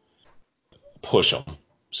to push him.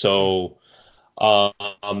 So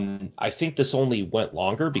I think this only went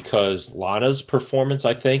longer because Lana's performance,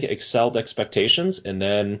 I think, excelled expectations. And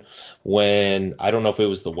then when, I don't know if it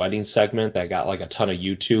was the wedding segment that got like a ton of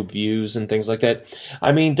YouTube views and things like that.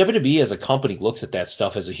 I mean, WWE as a company looks at that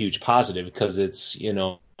stuff as a huge positive because it's,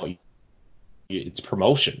 it's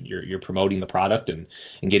promotion. You're promoting the product and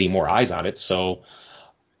getting more eyes on it. So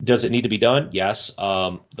does it need to be done? Yes.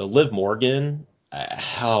 The Liv Morgan,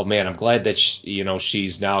 oh man, I'm glad that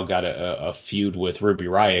she's now got a feud with Ruby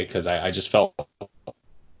Riott because I just felt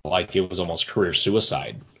like it was almost career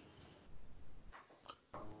suicide.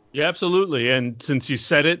 Yeah, absolutely. And since you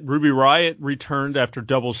said it, Ruby Riott returned after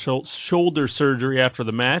double shoulder surgery after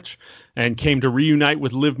the match and came to reunite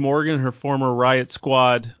with Liv Morgan, her former Riott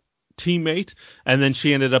Squad teammate, and then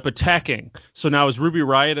she ended up attacking. So now is Ruby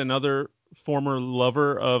Riott another former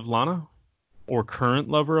lover of Lana or current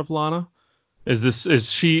lover of Lana? Is this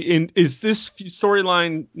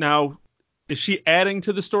storyline now? Is she adding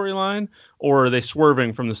to the storyline, or are they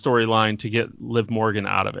swerving from the storyline to get Liv Morgan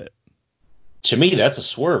out of it? To me, that's a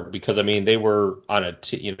swerve because I mean they were on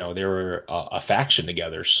they were a faction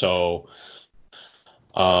together. So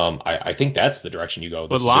I think that's the direction you go.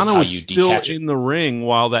 But This is just Lana how was you still detach it. in the ring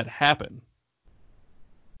while that happened.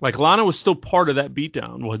 Like, Lana was still part of that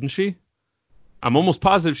beatdown, wasn't she? I'm almost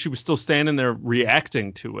positive she was still standing there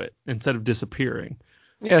reacting to it instead of disappearing.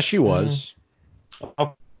 Yeah, she was.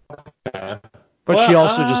 Okay. But she Well,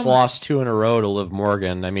 also just lost 2 in a row to Liv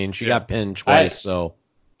Morgan. I mean, she got pinned twice, so.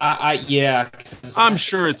 yeah. 'Cause I'm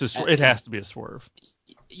sure it has to be a swerve.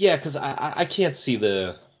 Yeah, because I can't see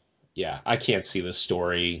I can't see the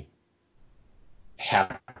story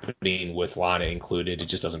happening with Lana included. It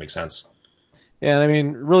just doesn't make sense. Yeah, and I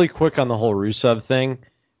mean, really quick on the whole Rusev thing,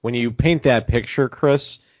 when you paint that picture,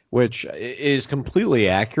 Chris, which is completely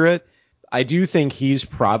accurate, I do think he's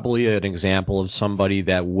probably an example of somebody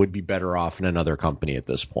that would be better off in another company at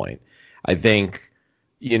this point. I think,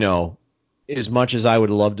 you know, as much as I would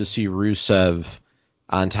love to see Rusev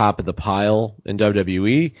on top of the pile in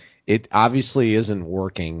WWE, it obviously isn't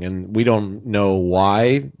working, and we don't know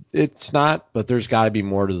why it's not, but there's got to be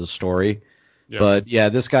more to the story. Yeah. But yeah,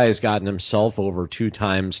 this guy has gotten himself over 2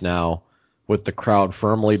 times now with the crowd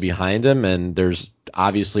firmly behind him, and there's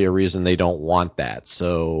obviously a reason they don't want that.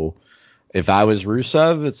 So if I was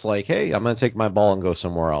Rusev, it's like, hey, I'm going to take my ball and go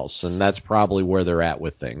somewhere else. And that's probably where they're at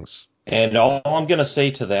with things. And all I'm going to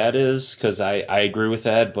say to that is, because I agree with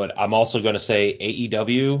that, but I'm also going to say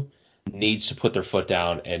AEW needs to put their foot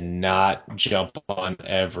down and not jump on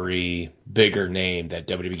every bigger name that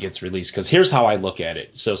WWE gets released. Because here's how I look at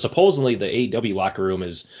it. So supposedly the AEW locker room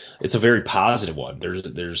it's a very positive one.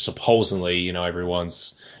 There's supposedly,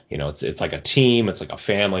 everyone's, it's like a team, it's like a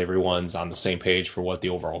family, everyone's on the same page for what the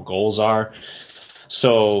overall goals are.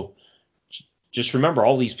 So just remember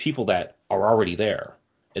all these people that are already there.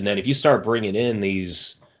 And then if you start bringing in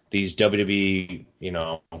these WWE,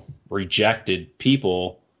 rejected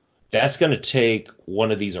people, that's going to take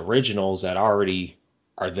one of these originals that already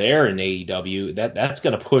are there in AEW. That's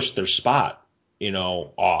going to push their spot,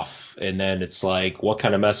 off. And then it's like, what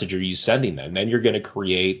kind of message are you sending them? Then you're going to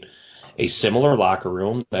create a similar locker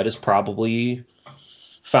room that is probably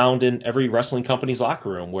found in every wrestling company's locker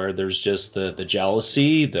room, where there's just the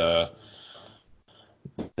jealousy, the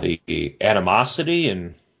animosity,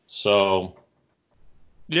 and so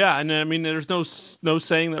Yeah, and I mean, there's no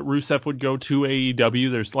saying that Rusev would go to AEW.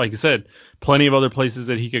 There's, like I said, plenty of other places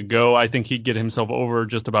that he could go. I think he'd get himself over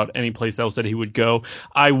just about any place else that he would go.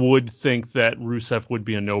 I would think that Rusev would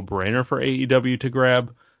be a no-brainer for AEW to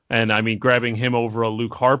grab. And I mean, grabbing him over a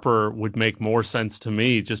Luke Harper would make more sense to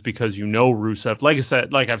me, just because Rusev.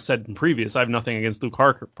 Like I've said in previous, I have nothing against Luke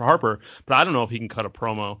Harper, but I don't know if he can cut a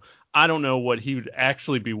promo. I don't know what he would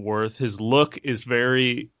actually be worth. His look is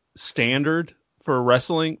very standard for a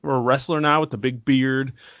wrestler now, with the big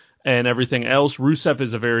beard and everything else. Rusev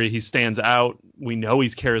is he stands out. We know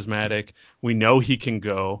he's charismatic. We know he can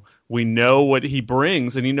go. We know what he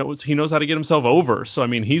brings, and he knows how to get himself over. So I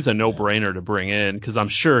mean, he's a no-brainer to bring in, because I'm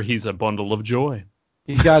sure he's a bundle of joy.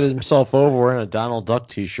 He got himself over wearing a Donald Duck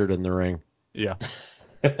t-shirt in the ring. Yeah.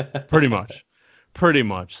 Pretty much.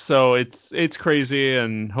 So it's crazy,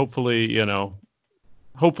 and hopefully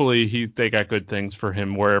they got good things for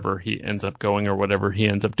him wherever he ends up going or whatever he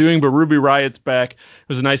ends up doing. But Ruby Riot's back. It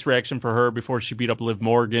was a nice reaction for her before she beat up Liv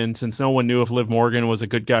Morgan. Since no one knew if Liv Morgan was a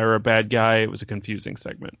good guy or a bad guy, it was a confusing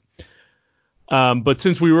segment. But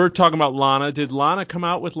since we were talking about Lana, did Lana come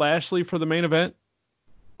out with Lashley for the main event?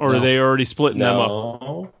 Or No. are they already splitting them up?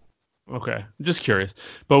 No. Okay, I'm just curious.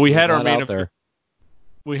 But we had our main event.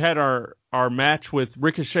 We had our match with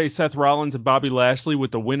Ricochet, Seth Rollins, and Bobby Lashley,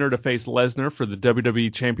 with the winner to face Lesnar for the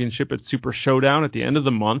WWE Championship at Super Showdown at the end of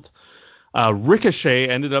the month. Ricochet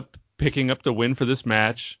ended up picking up the win for this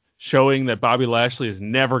match, showing that Bobby Lashley is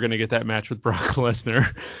never going to get that match with Brock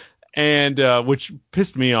Lesnar, and which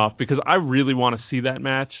pissed me off, because I really want to see that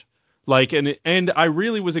match. And I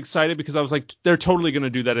really was excited, because I was like, they're totally going to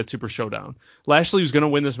do that at Super Showdown. Lashley was going to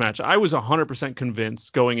win this match. I was 100%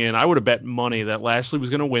 convinced going in. I would have bet money that Lashley was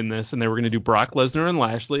going to win this, and they were going to do Brock Lesnar and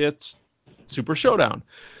Lashley at Super Showdown.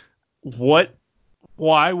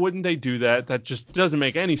 Why wouldn't they do that? That just doesn't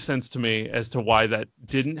make any sense to me as to why that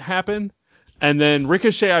didn't happen. And then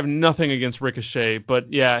Ricochet, I have nothing against Ricochet,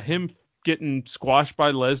 but yeah, him getting squashed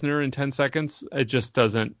by Lesnar in 10 seconds, it just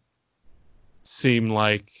doesn't seem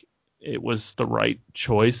like it was the right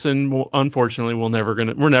choice, and unfortunately, we're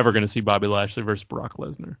never gonna see Bobby Lashley versus Brock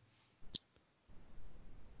Lesnar.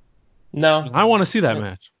 No. I want to see that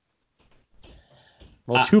match.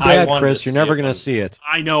 Well, too bad, Chris. You're never gonna see it.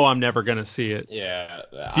 I know I'm never gonna see it. Yeah,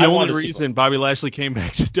 it's the only reason Bobby Lashley came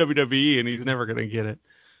back to WWE, and he's never gonna get it.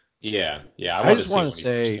 Yeah. I just want to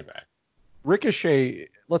say, Ricochet.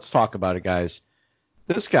 Let's talk about it, guys.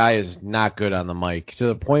 This guy is not good on the mic to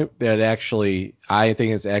the point that I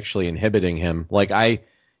think it's actually inhibiting him. I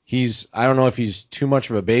don't know if he's too much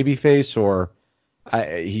of a baby face or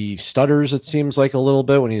he stutters, it seems like a little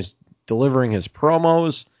bit when he's delivering his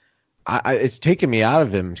promos. It's taken me out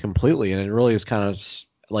of him completely, and it really is kind of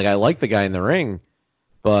like I like the guy in the ring,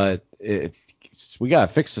 but we got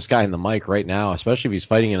to fix this guy in the mic right now, especially if he's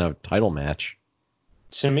fighting in a title match.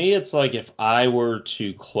 To me, it's like if I were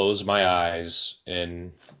to close my eyes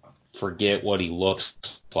and forget what he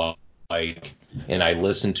looks like, and I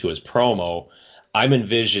listen to his promo, I'm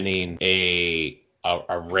envisioning a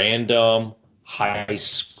random high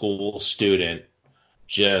school student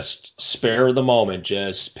just spare of the moment,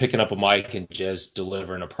 just picking up a mic and just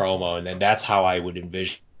delivering a promo, and then that's how I would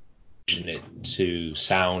envision it to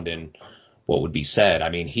sound and what would be said. I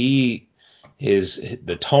mean,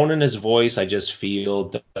 the tone in his voice, I just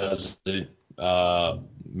feel doesn't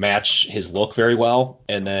match his look very well,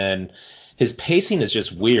 and then his pacing is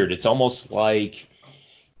just weird. It's almost like,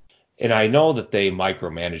 and I know that they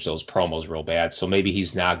micromanage those promos real bad, so maybe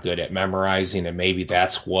he's not good at memorizing, and maybe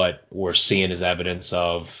that's what we're seeing as evidence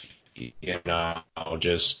of,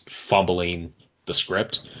 just fumbling the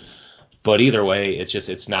script. But either way,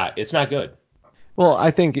 it's not good. Well,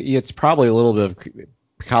 I think it's probably a little bit of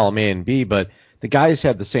column A and B, but the guy's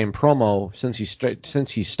had the same promo since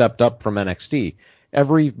he stepped up from NXT.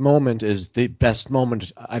 Every moment is the best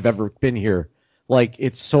moment I've ever been here. Like,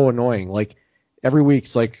 it's so annoying. Like, every week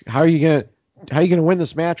it's like, how are you gonna win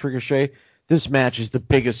this match, Ricochet? This match is the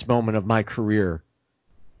biggest moment of my career.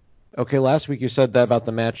 Okay, last week you said that about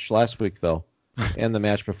the match last week though, and the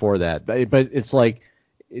match before that. But it's like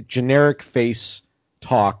generic face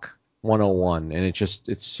talk 101, and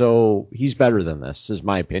it's so he's better than this, is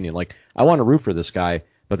my opinion. Like, I want to root for this guy,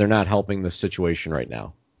 but they're not helping this situation right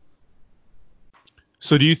now.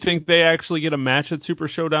 So do you think they actually get a match at Super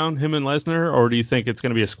Showdown, him and Lesnar, or do you think it's going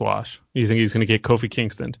to be a squash? Do you think he's going to get Kofi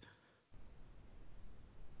Kingston?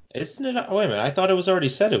 Isn't it? Wait a minute. I thought it was already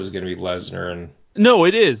said it was going to be Lesnar and. No,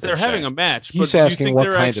 it is. They're having a match. He's but do you asking think what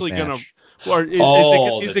they're kind actually of going match. to? Or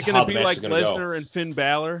is it going to be like Lesnar and Finn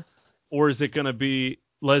Balor, or is it going to be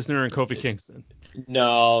Lesnar and Kofi Kingston?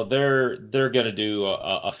 No, they're going to do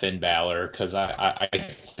a Finn Balor because I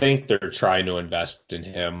think they're trying to invest in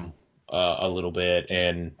him a little bit,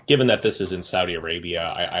 and given that this is in Saudi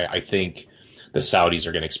Arabia, I think the Saudis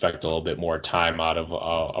are going to expect a little bit more time out of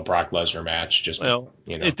a Brock Lesnar match.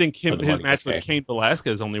 I think his match with Cain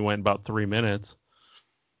Velasquez only went about 3 minutes.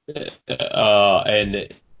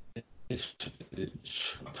 And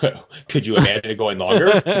could you imagine it going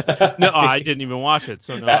longer? No, I didn't even watch it,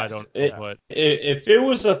 so no, I don't know. But if it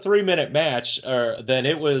was a 3-minute match, then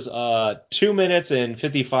it was 2 minutes and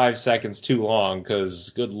 55 seconds too long. Because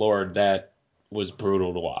good Lord, that was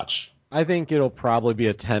brutal to watch. I think it'll probably be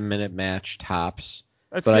a 10-minute match tops.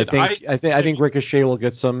 That's but good. I think Ricochet will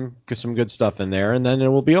get some good stuff in there, and then it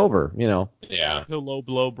will be over. Yeah. He'll low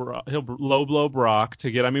blow Brock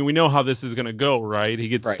to get. I mean, we know how this is going to go, right? He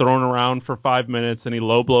gets thrown around for 5 minutes, and he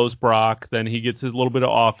low blows Brock. Then he gets his little bit of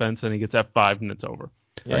offense, and he gets F5, and it's over.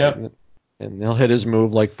 Yep. Right? And he'll hit his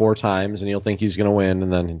move like 4 times, and he'll think he's going to win,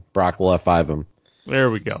 and then Brock will F5 him.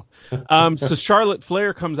 There we go. So Charlotte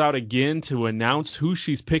Flair comes out again to announce who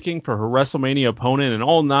she's picking for her WrestleMania opponent, and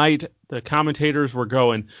all night the commentators were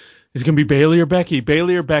going, is it going to be Bayley or Becky?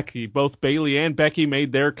 Bayley or Becky? Both Bayley and Becky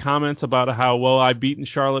made their comments about how, well, I've beaten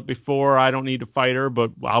Charlotte before. I don't need to fight her,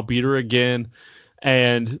 but I'll beat her again.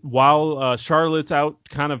 And while Charlotte's out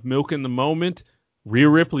kind of milking the moment, Rhea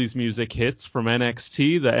Ripley's music hits from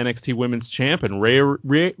NXT, the NXT Women's Champ, and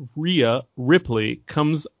Rhea Ripley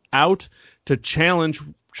comes out to challenge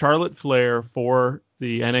Charlotte Flair for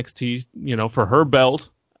the NXT, for her belt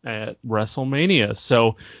at WrestleMania.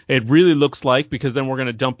 So it really looks like, because then we're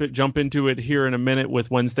going to jump into it here in a minute with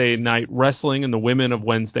Wednesday Night Wrestling and the women of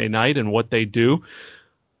Wednesday night and what they do.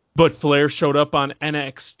 But Flair showed up on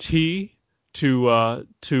NXT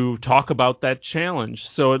to talk about that challenge.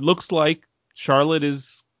 So it looks like Charlotte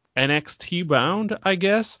is NXT bound, I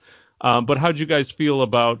guess. But how'd you guys feel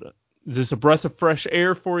about? Is this a breath of fresh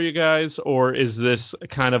air for you guys, or is this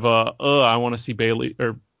kind of I want to see Bayley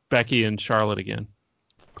or Becky and Charlotte again?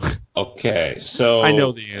 Okay, so I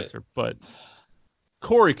know the answer, but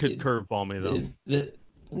Corey could curveball me though.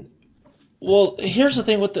 Well, here's the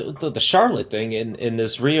thing with the Charlotte thing in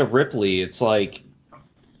this Rhea Ripley. It's like,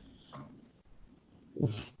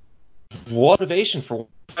 what motivation for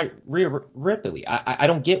Rhea Ripley? I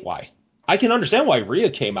don't get why. I can understand why Rhea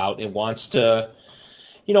came out and wants to,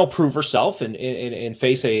 prove herself and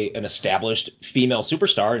face an established female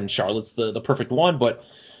superstar, and Charlotte's the perfect one. But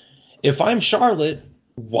if I'm Charlotte,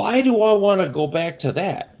 why do I want to go back to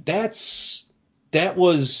that? That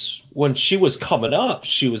was when she was coming up.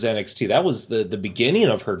 She was NXT. That was the beginning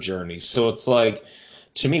of her journey. So it's like,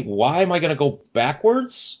 to me, why am I going to go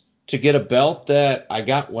backwards to get a belt that I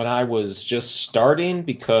got when I was just starting?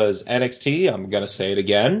 Because NXT, I'm going to say it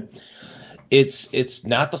again, it's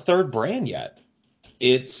not the third brand yet.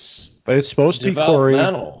 It's But it's supposed to be Corey.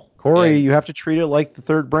 developmental, Corey, and you have to treat it like the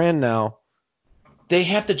third brand now. they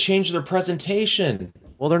have to change their presentation.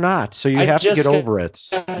 Well, they're not. So you I have to get just over it.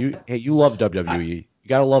 got, You love WWE. You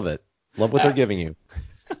gotta love it. Love what they're I, giving you.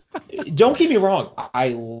 don't get me wrong.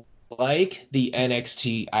 I like the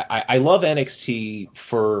NXT. I love NXT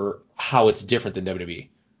for how it's different than WWE,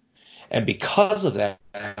 and because of that,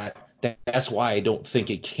 that's why I don't think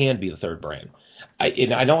it can be the third brand.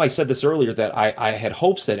 And I know I said this earlier that I had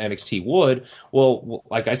hopes that NXT would. Well,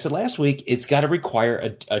 like I said last week, it's got to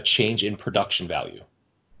require a change in production value.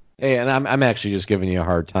 Hey, and I'm actually just giving you a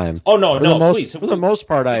hard time. Oh no, no, please. For the most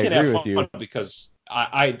part, I We can agree have with you. fun because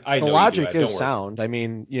I The know you do. logic is Don't worry. sound. I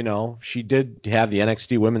mean, she did have the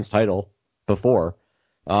NXT Women's title before.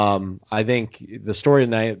 I think the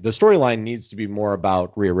storyline needs to be more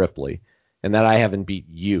about Rhea Ripley, and that I haven't beat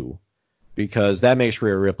you, because that makes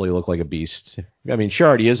Rhea Ripley look like a beast. I mean, she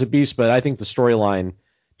already is a beast, but I think the storyline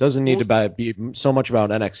doesn't need to be so much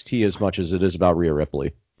about NXT as much as it is about Rhea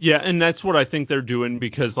Ripley. Yeah, and that's what I think they're doing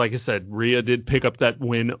because, like I said, Rhea did pick up that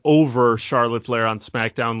win over Charlotte Flair on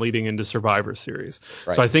SmackDown leading into Survivor Series.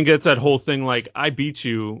 Right. So I think it's that whole thing like, I beat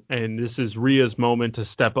you, and this is Rhea's moment to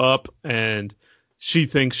step up, and she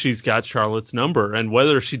thinks she's got Charlotte's number. And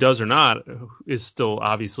whether she does or not is still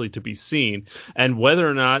obviously to be seen. And whether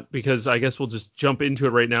or not, because I guess we'll just jump into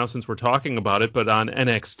it right now since we're talking about it, but on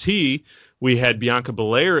NXT, we had Bianca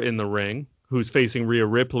Belair in the ring, who's facing Rhea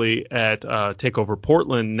Ripley at TakeOver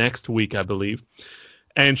Portland next week, I believe.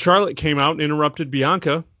 And Charlotte came out and interrupted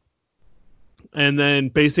Bianca and then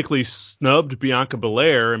basically snubbed Bianca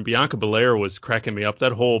Belair, and Bianca Belair was cracking me up.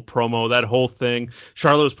 That whole promo, that whole thing.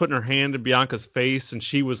 Charlotte was putting her hand in Bianca's face, and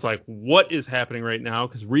she was like, what is happening right now?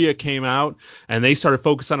 Because Rhea came out, and they started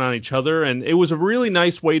focusing on each other, and it was a really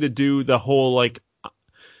nice way to do the whole, like,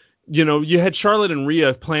 you had Charlotte and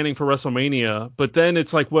Rhea planning for WrestleMania, but then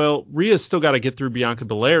it's like, well, Rhea's still got to get through Bianca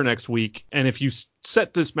Belair next week. And if you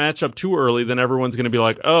set this match up too early, then everyone's going to be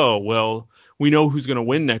like, oh, well, we know who's going to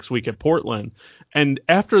win next week at Portland. And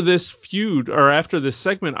after this feud, or after this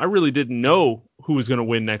segment, I really didn't know who was going to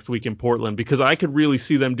win next week in Portland, because I could really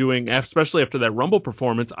see them doing, especially after that Rumble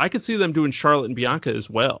performance, I could see them doing Charlotte and Bianca as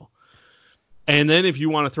well. And then if you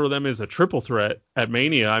want to throw them as a triple threat at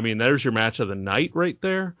Mania, I mean, there's your match of the night right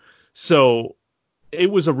there. So it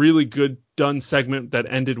was a really good done segment that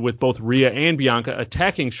ended with both Rhea and Bianca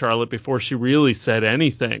attacking Charlotte before she really said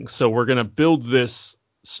anything. So we're going to build this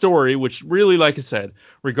story, which really, like I said,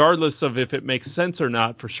 regardless of if it makes sense or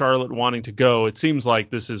not for Charlotte wanting to go, it seems like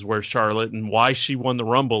this is where Charlotte and why she won the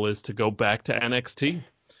Rumble is to go back to NXT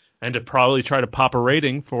and to probably try to pop a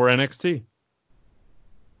rating for NXT.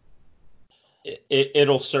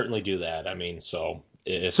 It'll certainly do that. I mean, so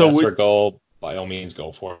if that's her goal, by all means,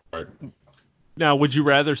 go for it. Now, would you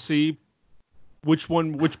rather see which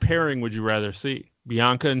pairing would you rather see?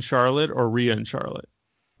 Bianca and Charlotte or Rhea and Charlotte?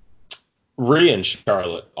 Rhea and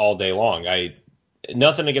Charlotte all day long.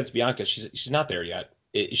 Nothing against Bianca. She's not there yet.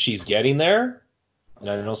 She's getting there, and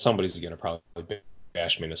I know somebody's going to probably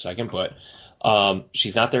bash me in a second, but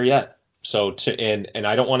she's not there yet. So and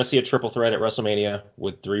I don't want to see a triple threat at WrestleMania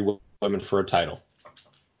with 3 women for a title.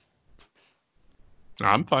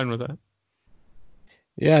 I'm fine with that.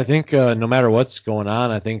 Yeah, I think no matter what's going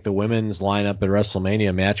on, I think the women's lineup at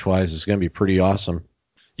WrestleMania match-wise is going to be pretty awesome.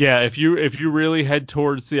 Yeah, if you really head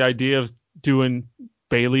towards the idea of doing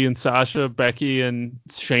Bayley and Sasha, Becky and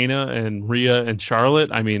Shayna, and Rhea and Charlotte,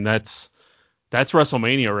 I mean, that's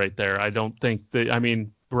WrestleMania right there. I don't think that, I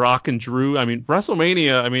mean, Brock and Drew, I mean,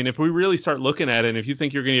 WrestleMania, I mean, if we really start looking at it, and if you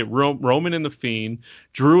think you're going to get Roman and The Fiend,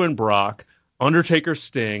 Drew and Brock, Undertaker,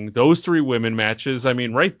 Sting, those 3 women matches, I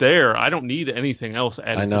mean, right there, I don't need anything else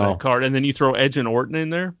added to that card. And then you throw Edge and Orton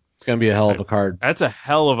in there. It's going to be a hell of a card. That's a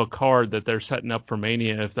hell of a card that they're setting up for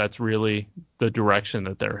Mania if that's really the direction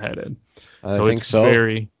that they're headed. I think so.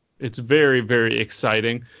 It's very, very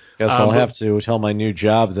exciting. Guess I'll have to tell my new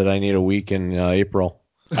job that I need a week in April.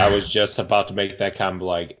 I was just about to make that comment,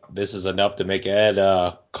 like, this is enough to make Ed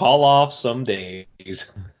call off some days.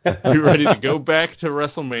 You ready to go back to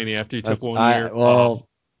WrestleMania after you took 1 year off?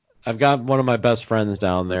 I've got one of my best friends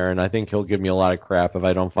down there, and I think he'll give me a lot of crap if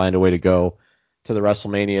I don't find a way to go to the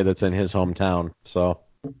WrestleMania that's in his hometown. So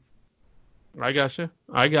I gotcha.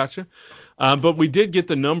 But we did get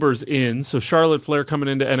the numbers in. So Charlotte Flair coming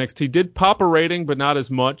into NXT did pop a rating, but not as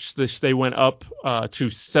much. They went up to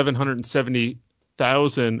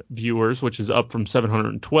 770,000 viewers, which is up from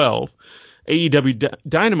 712. AEW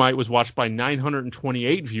Dynamite was watched by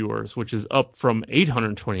 928 viewers, which is up from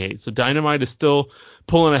 828. So Dynamite is still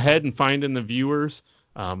pulling ahead and finding the viewers.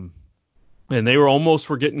 And they were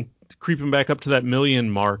creeping back up to that million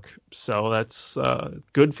mark. So that's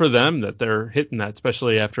good for them that they're hitting that,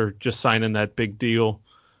 especially after just signing that big deal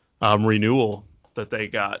renewal that they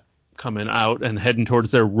got coming out and heading towards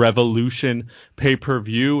their Revolution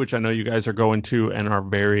pay-per-view, which I know you guys are going to and are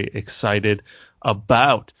very excited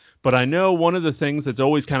about. But I know one of the things that's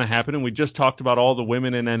always kind of happening, we just talked about all the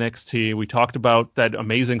women in NXT. We talked about that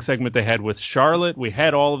amazing segment they had with Charlotte. We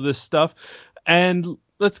had all of this stuff. And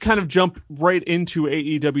let's kind of jump right into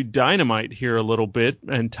AEW Dynamite here a little bit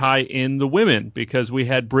and tie in the women, because we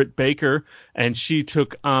had Britt Baker and she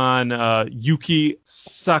took on Yuki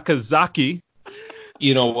Sakazaki.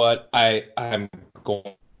 You know what? I'm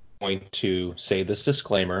going to say this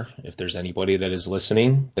disclaimer. If there's anybody that is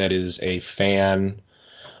listening that is a fan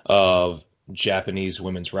of Japanese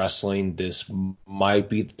women's wrestling, this might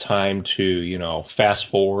be the time to, fast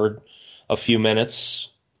forward a few minutes,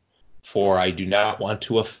 for I do not want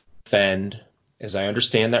to offend. As I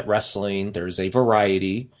understand that wrestling, there's a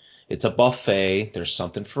variety. It's a buffet. There's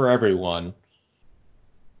something for everyone.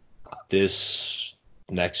 This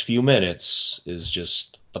next few minutes is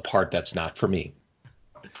just the part that's not for me.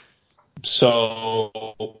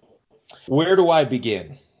 So, where do I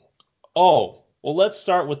begin? Oh, well, let's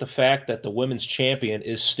start with the fact that the women's champion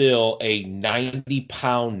is still a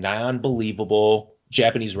 90-pound, non-believable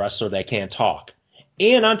Japanese wrestler that can't talk.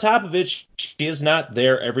 And on top of it, she is not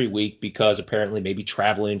there every week because apparently maybe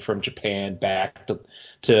traveling from Japan back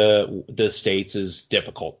to the States is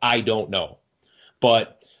difficult. I don't know.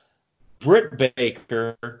 But Britt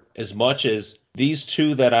Baker, as much as these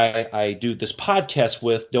two that I do this podcast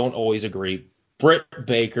with don't always agree, Britt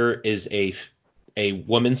Baker is a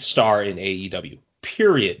women's star in AEW,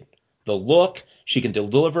 period. The look, she can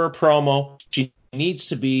deliver a promo. She needs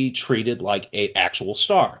to be treated like an actual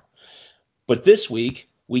star. But this week,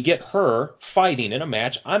 we get her fighting in a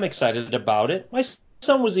match. I'm excited about it. My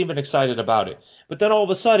son was even excited about it. But then all of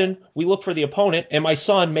a sudden, we look for the opponent, and my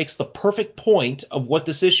son makes the perfect point of what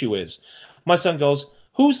this issue is. My son goes,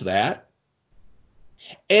 "Who's that?"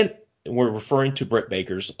 And we're referring to Britt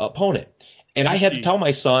Baker's opponent. And I had to tell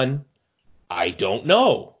my son, I don't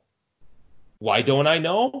know. Why don't I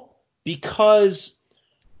know? Because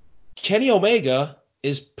Kenny Omega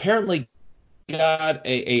is apparently got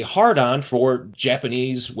a hard-on for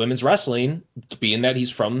Japanese women's wrestling, being that he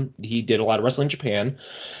did a lot of wrestling in Japan.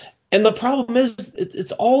 And the problem is,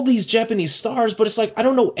 it's all these Japanese stars, but it's like, I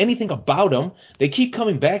don't know anything about them. They keep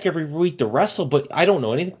coming back every week to wrestle, but I don't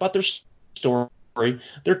know anything about their story,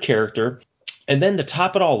 their character. And then to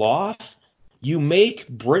top it all off, you make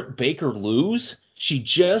Britt Baker lose. She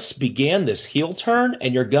just began this heel turn,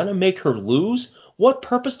 and you're going to make her lose? What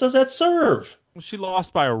purpose does that serve? Well, she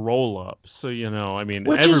lost by a roll-up, so, Which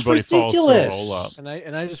everybody falls to a roll-up.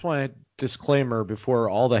 And I just want a disclaimer before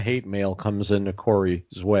all the hate mail comes into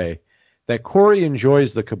Corey's way, that Corey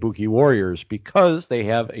enjoys the Kabuki Warriors because they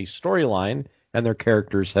have a storyline and their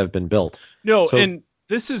characters have been built. No, and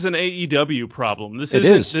this is an AEW problem. This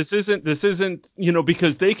isn't,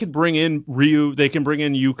 because they could bring in Ryu, they can bring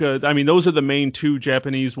in Yuka. I mean, those are the main two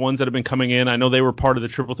Japanese ones that have been coming in. I know they were part of the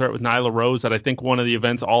triple threat with Nyla Rose at, I think, one of the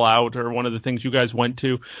events, All Out, or one of the things you guys went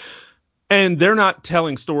to. And they're not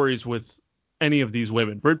telling stories with any of these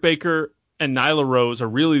women. Britt Baker and Nyla Rose are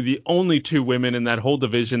really the only two women in that whole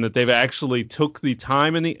division that they've actually took the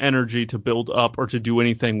time and the energy to build up or to do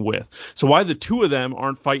anything with. So why the two of them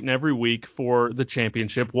aren't fighting every week for the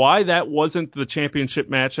championship, why that wasn't the championship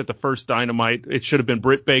match at the first Dynamite, it should have been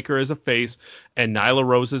Britt Baker as a face and Nyla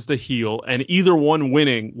Rose as the heel, and either one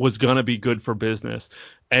winning was going to be good for business.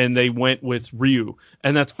 And they went with Ryu.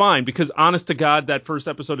 And that's fine, because honest to God, that first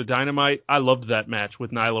episode of Dynamite, I loved that match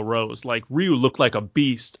with Nyla Rose. Like, Ryu looked like a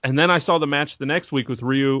beast. And then I saw the match the next week with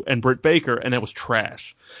Ryu and Britt Baker, and it was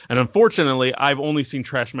trash. And unfortunately, I've only seen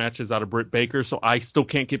trash matches out of Britt Baker, so I still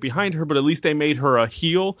can't get behind her, but at least they made her a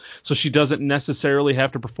heel, so she doesn't necessarily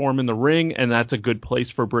have to perform in the ring, and that's a good place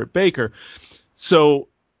for Britt Baker. So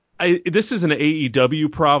this is an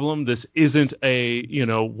AEW problem. This isn't a,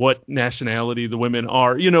 what nationality the women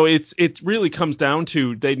are. It really comes down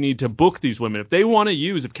to they need to book these women. If they want to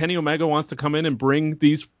if Kenny Omega wants to come in and bring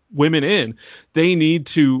these women in, they need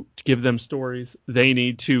to give them stories. They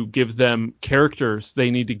need to give them characters.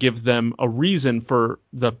 They need to give them a reason for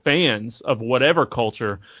the fans of whatever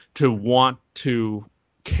culture to want to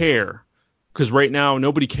care. Because right now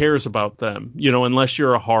nobody cares about them, unless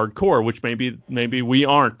you're a hardcore, which maybe we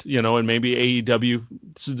aren't, and maybe AEW,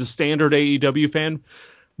 so the standard AEW fan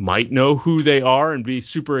might know who they are and be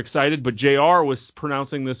super excited. But JR was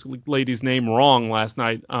pronouncing this lady's name wrong last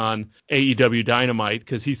night on AEW Dynamite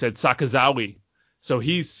because he said Sakazawa. So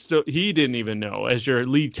he didn't even know, as your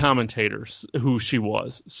lead commentator, who she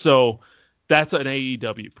was. So that's an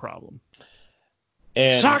AEW problem.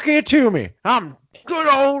 And sock it to me. I'm good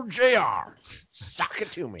old JR. Sock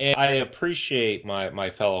it to me. And I appreciate my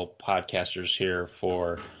fellow podcasters here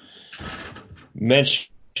for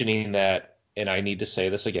mentioning that, and I need to say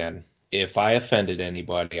this again. If I offended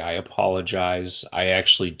anybody, I apologize. I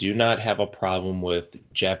actually do not have a problem with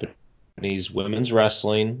Japanese women's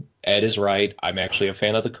wrestling. Ed is right. I'm actually a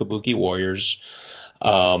fan of the Kabuki Warriors.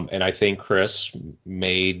 And I think Chris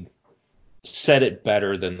said it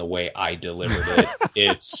better than the way I delivered it.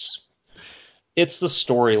 It's the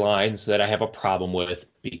storylines that I have a problem with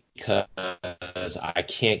because I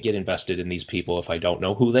can't get invested in these people if I don't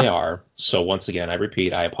know who they are. So once again, I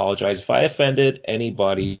repeat, I apologize if I offended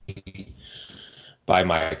anybody by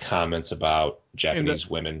my comments about Japanese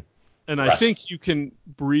women. And I think you can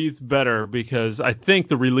breathe better because I think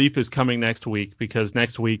the relief is coming next week, because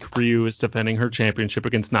next week Ryu is defending her championship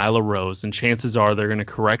against Nyla Rose, and chances are they're going to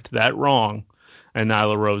correct that wrong, and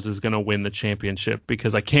Nyla Rose is going to win the championship,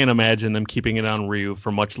 because I can't imagine them keeping it on Ryu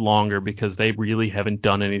for much longer because they really haven't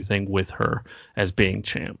done anything with her as being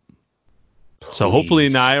champ. Please. So hopefully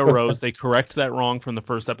Nyla Rose, they correct that wrong from the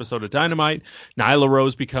first episode of Dynamite. Nyla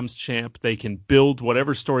Rose becomes champ. They can build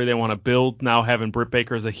whatever story they want to build. Now having Britt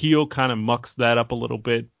Baker as a heel kind of mucks that up a little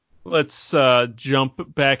bit. Let's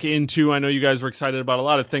jump back into, I know you guys were excited about a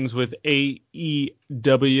lot of things with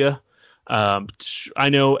AEW. I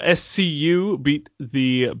know SCU beat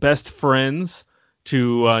the Best Friends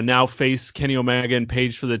to now face Kenny Omega and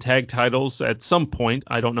Page for the tag titles at some point.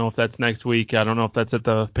 I don't know if that's next week. I don't know if that's at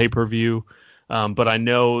the pay-per-view. But I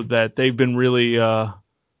know that they've been really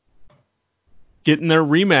getting their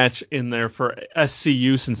rematch in there for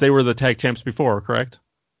SCU since they were the tag champs before, correct?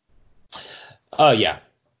 Yeah.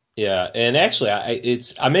 And actually,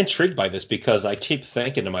 I'm intrigued by this because I keep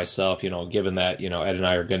thinking to myself, given that Ed and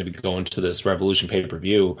I are going to be going to this Revolution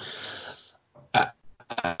pay-per-view,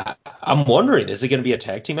 I'm wondering, is it going to be a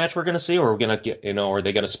tag team match we're going to see, or are we going to get, are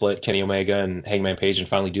they going to split Kenny Omega and Hangman Page and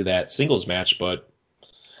finally do that singles match? But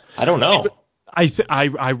I don't know.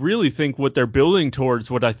 I really think what they're building towards,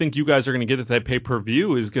 what I think you guys are going to get at that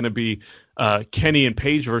pay-per-view, is going to be Kenny and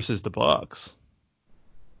Page versus the Bucks.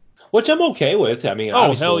 Which I'm okay with. I mean,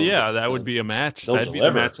 hell yeah, that would be a match. That'd be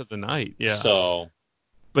the match of the night. Yeah. So,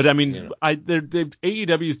 but I mean,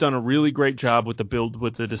 AEW's done a really great job with the build,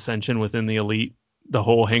 with the dissension within the Elite. The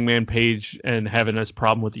whole Hangman Page and having this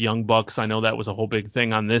problem with the Young Bucks. I know that was a whole big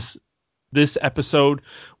thing on this episode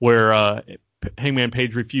where Hangman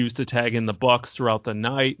Page refused to tag in the Bucks throughout the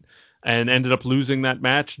night and ended up losing that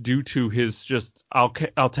match due to his I'll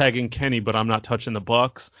tag in Kenny, but I'm not touching the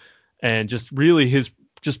Bucks, and just really his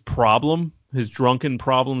drunken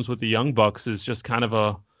problems with the Young Bucks is just kind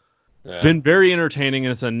of been very entertaining,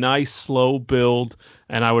 and it's a nice slow build,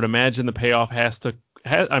 and I would imagine the payoff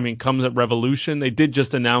comes at Revolution. They did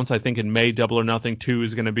just announce, I think in May, Double or Nothing 2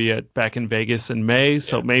 is going to be back in Vegas in May,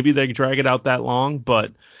 so maybe they drag it out that long,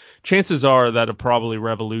 but chances are that probably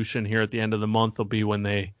Revolution here at the end of the month will be when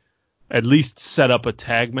they at least set up a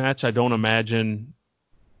tag match. I don't imagine.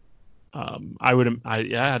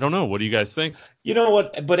 I don't know. What do you guys think? You know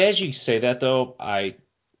what? But as you say that, though, I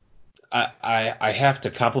have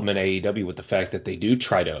to compliment AEW with the fact that they do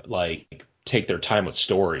try to take their time with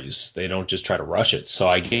stories. They don't just try to rush it. So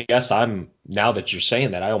I guess now that you're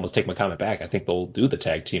saying that, I almost take my comment back. I think they'll do the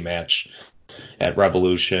tag team match at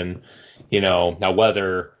Revolution. Now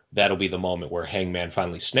whether that'll be the moment where Hangman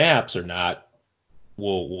finally snaps or not,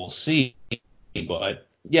 we'll see. But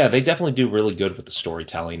yeah, they definitely do really good with the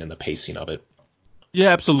storytelling and the pacing of it. Yeah,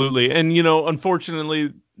 absolutely. And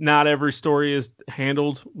unfortunately, not every story is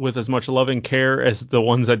handled with as much love and care as the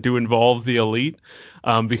ones that do involve the Elite,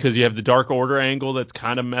 because you have the Dark Order angle that's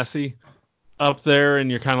kind of messy up there,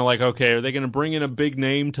 and you're kind of like, okay, are they going to bring in a big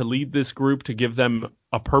name to lead this group to give them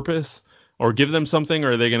a purpose or give them something,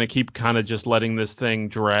 or are they going to keep kind of just letting this thing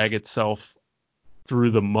drag itself through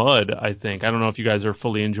the mud? I think. I don't know if you guys are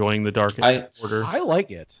fully enjoying the Dark Order. I like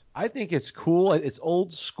it. I think it's cool. It's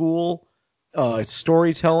old school. It's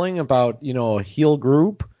storytelling about a heel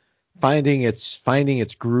group finding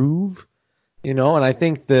its groove. And I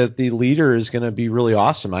think that the leader is going to be really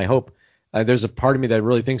awesome. I hope there's a part of me that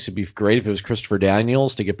really thinks it'd be great if it was Christopher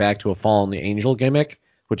Daniels to get back to a Fallen Angel gimmick,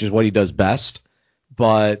 which is what he does best.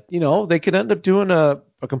 But, they could end up doing a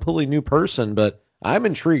completely new person, but I'm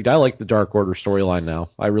intrigued. I like the Dark Order storyline now.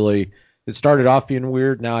 It started off being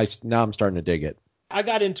weird. Now I'm starting to dig it. I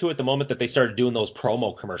got into it the moment that they started doing those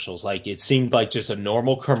promo commercials. Like it seemed like just a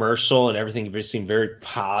normal commercial, and everything just seemed very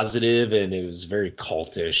positive, and it was very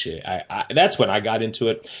cultish. That's when I got into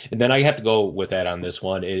it, and then I have to go with that on this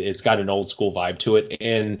one. It's got an old school vibe to it,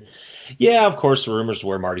 and yeah, of course, the rumors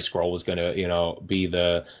were Marty Scurll was going to, be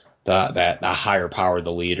the higher power,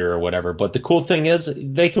 the leader or whatever. But the cool thing is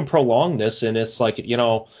they can prolong this, and it's like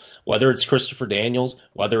whether it's Christopher Daniels,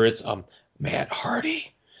 whether it's Matt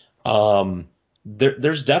Hardy.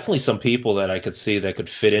 There's definitely some people that I could see that could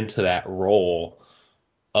fit into that role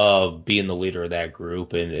of being the leader of that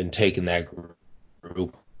group and taking that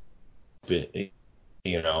group,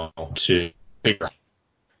 to figure.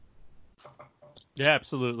 Yeah,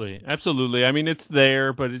 absolutely. Absolutely. I mean, it's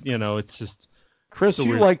there, but, it's just. Chris,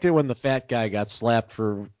 you liked it when the fat guy got slapped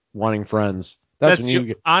for wanting friends. That's when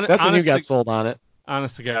you got sold on it.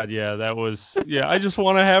 Honest to God, yeah, that was. Yeah, I just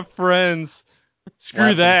want to have friends.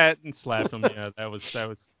 Screw Slap that and slapped him. Yeah, that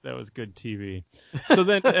was good TV. So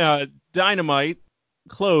then Dynamite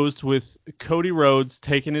closed with Cody Rhodes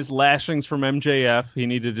taking his lashings from MJF. He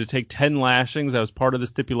needed to take 10 lashings. That was part of the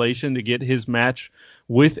stipulation to get his match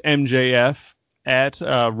with MJF at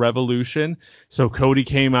Revolution. So Cody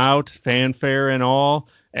came out, fanfare and all,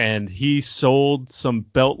 and he sold some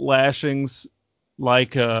belt lashings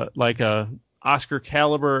like a Oscar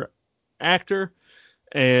caliber actor.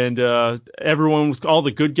 And everyone was, all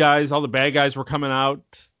the good guys, all the bad guys were coming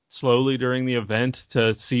out slowly during the event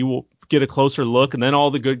to get a closer look. And then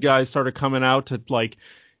all the good guys started coming out to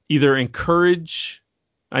either encourage.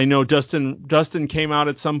 I know Dustin came out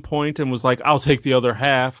at some point and was like, I'll take the other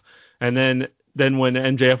half. And then when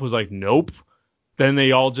MJF was like, nope, then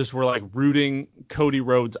they all just were like rooting Cody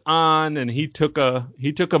Rhodes on, and he took a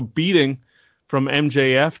beating from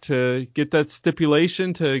MJF to get that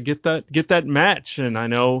stipulation, to get that match. And I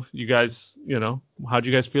know you guys, how'd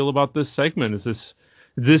you guys feel about this segment? Is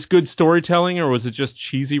this good storytelling, or was it just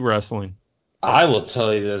cheesy wrestling? I will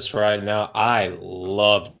tell you this right now. I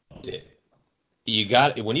loved it.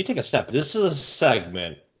 When you take a step, this is a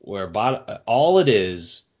segment where all it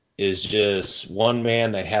is just one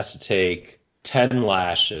man that has to take 10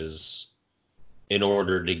 lashes in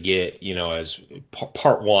order to get, as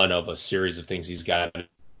part one of a series of things he's got to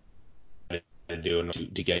do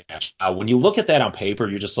to get. When you look at that on paper,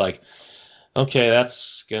 you're just like, okay,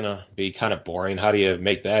 that's gonna be kind of boring. How do you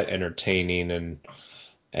make that entertaining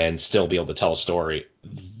and still be able to tell a story?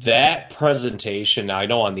 That presentation, now I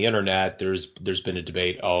know on the internet there's been a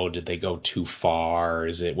debate. Oh, did they go too far?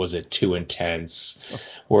 Was it too intense?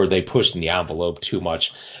 Were they pushing the envelope too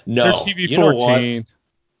much? No, They're TV 14.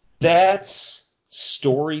 That's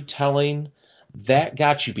storytelling. That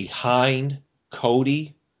got you behind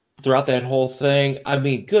Cody throughout that whole thing. I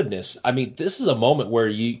mean, goodness. I mean, this is a moment where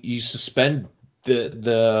you suspend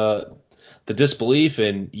the disbelief,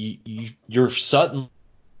 and you're suddenly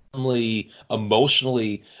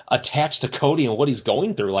emotionally attached to Cody and what he's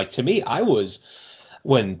going through. Like, to me,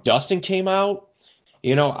 when Dustin came out,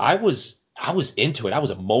 I was into it. I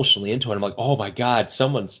was emotionally into it. I'm like, oh my God,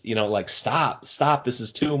 someone's, like, stop. This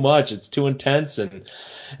is too much. It's too intense. And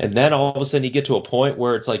then all of a sudden you get to a point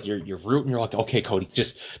where it's like you're rooting. You're like, okay, Cody,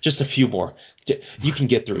 just a few more. You can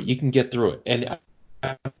get through it. You can get through it. And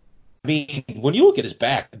I mean, when you look at his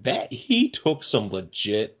back, that he took some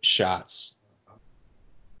legit shots.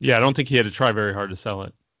 Yeah, I don't think he had to try very hard to sell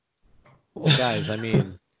it. Well, guys, I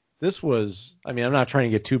mean, I'm not trying to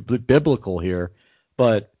get too biblical here,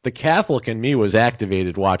 but the Catholic in me was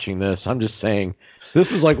activated watching this. I'm just saying,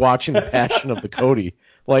 this was like watching the Passion of the Cody.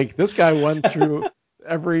 Like, this guy went through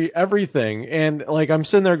everything, and like, I'm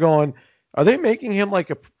sitting there going, are they making him like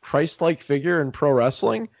a Christ-like figure in pro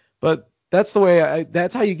wrestling? But that's the way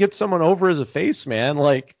that's how you get someone over as a face, man.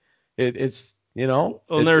 Like, it's. Well,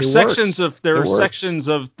 there are sections of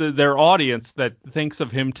their audience that thinks of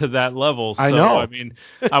him to that level. So, I know. I mean,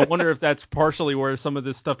 I wonder if that's partially where some of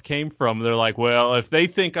this stuff came from. They're like, well, if they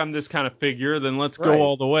think I'm this kind of figure, then let's go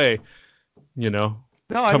all the way. No,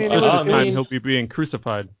 I mean, he'll be being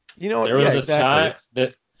crucified.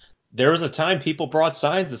 There was a time people brought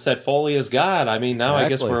signs that said Foley is God. I mean, now I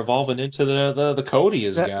guess we're evolving into the Cody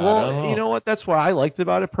is God. Well, you know what? That's what I liked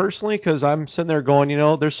about it personally, because I'm sitting there going,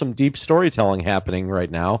 there's some deep storytelling happening right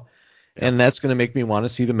now, and that's going to make me want to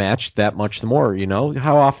see the match that much more.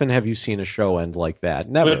 How often have you seen a show end like that?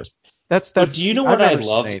 Never. But do you know what I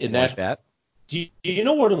loved in that? do you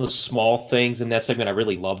know one of the small things in that segment I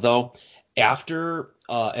really love though? After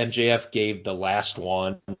MJF gave the last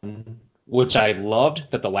one, which I loved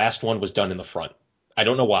that the last one was done in the front. I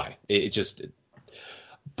don't know why. It just,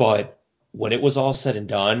 but when it was all said and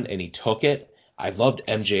done and he took it, I loved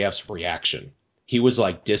MJF's reaction. He was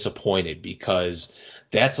like disappointed because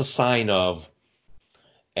that's a sign of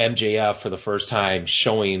MJF for the first time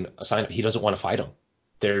showing a sign he doesn't want to fight him.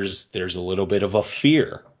 There's a little bit of a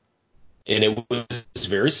fear, and it was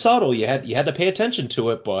very subtle. You had to pay attention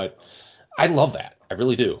to it, but I love that. I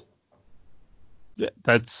really do.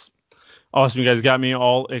 That's awesome. You guys got me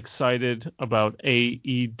all excited about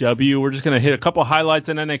AEW. We're just going to hit a couple highlights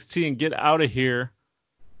in NXT and get out of here.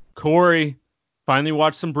 Corey, finally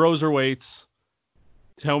watched some Broserweights.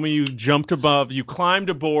 Tell me you jumped above. You climbed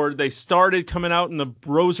aboard. They started coming out in the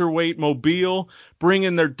Broserweight mobile,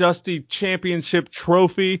 bringing their Dusty Championship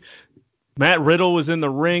trophy. Matt Riddle was in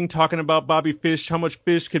the ring talking about Bobby Fish. How much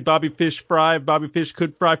fish could Bobby Fish fry? Bobby Fish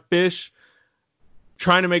could fry fish.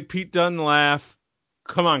 Trying to make Pete Dunne laugh.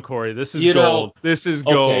 Come on, Corey. This is gold. This is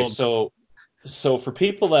gold. Okay, so for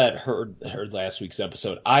people that heard last week's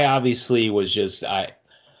episode, I obviously was just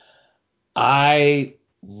I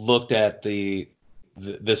looked at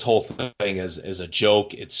this whole thing as a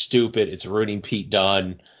joke. It's stupid. It's ruining Pete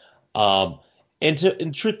Dunne.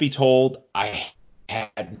 And truth be told, I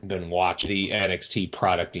hadn't been watching the NXT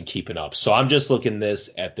product and keeping up. So I'm just looking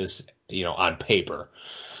at this, on paper.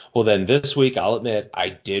 Well, then this week, I'll admit, I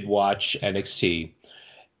did watch NXT,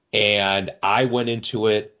 and I went into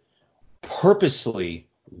it purposely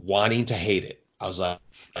wanting to hate it. I was like,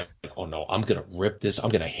 oh no, I'm going to rip this. I'm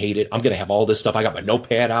going to hate it. I'm going to have all this stuff. I got my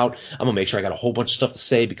notepad out. I'm going to make sure I got a whole bunch of stuff to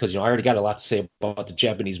say because, I already got a lot to say about the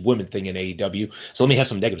Japanese women thing in AEW. So let me have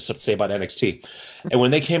some negative stuff to say about NXT. And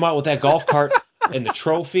when they came out with that golf cart and the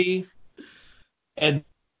trophy, and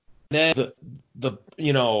then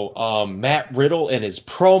Matt Riddle and his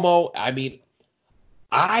promo, I mean,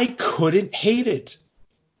 I couldn't hate it.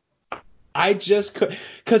 I just could,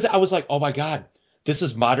 because I was like, oh my God, this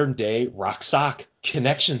is modern day Rock Sock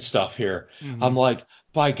connection stuff here. Mm-hmm. I'm like,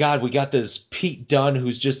 by God, we got this Pete Dunne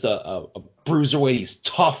who's just a bruiserweight. He's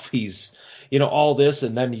tough. He's, all this.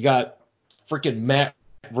 And then you got freaking Matt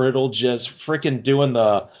Riddle just freaking doing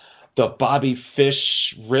the Bobby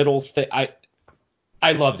Fish Riddle thing.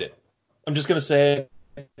 I loved it. I'm just going to say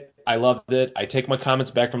I loved it. I take my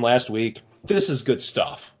comments back from last week. This is good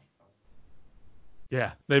stuff.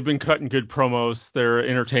 Yeah, they've been cutting good promos. They're an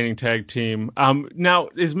entertaining tag team. Now,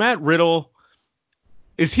 is Matt Riddle,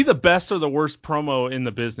 is he the best or the worst promo in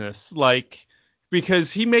the business?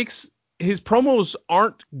 Because his promos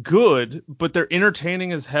aren't good, but they're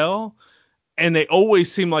entertaining as hell, and they always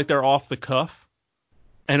seem like they're off the cuff.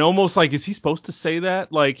 And almost like, is he supposed to say that?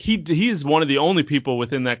 He is one of the only people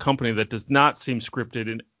within that company that does not seem scripted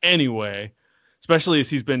in any way. Especially as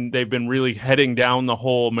they've been really heading down the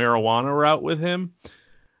whole marijuana route with him.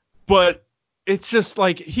 But it's just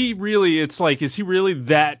is he really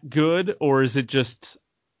that good, or is it just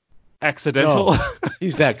accidental? No,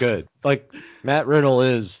 he's that good. Matt Riddle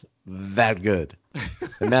is that good.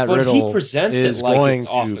 And Matt Riddle he presents is it like going it's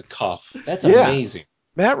to, off the cuff. That's amazing.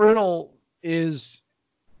 Matt Riddle is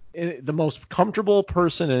the most comfortable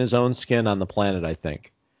person in his own skin on the planet, I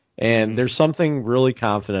think. And there's something really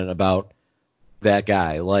confident about that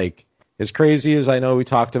guy. As crazy as I know we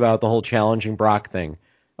talked about the whole challenging Brock thing,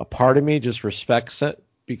 a part of me just respects it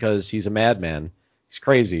because he's a madman. He's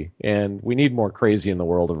crazy, and we need more crazy in the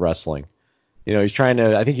world of wrestling. He's trying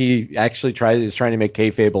to, I think he actually is trying to make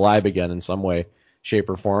kayfabe alive again in some way, shape,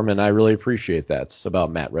 or form, and I really appreciate that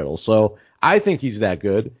about Matt Riddle. So I think he's that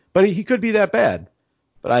good, but he could be that bad,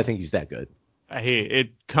 but I think he's that good. Hey, it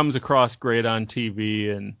comes across great on TV,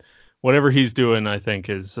 and whatever he's doing, I think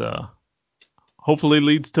is hopefully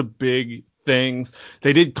leads to big things.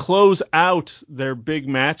 They did close out their big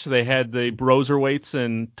match. They had the Broserweights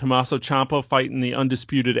and Tommaso Ciampa fighting the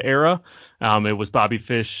Undisputed Era. It was Bobby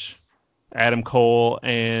Fish, Adam Cole,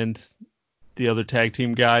 and the other tag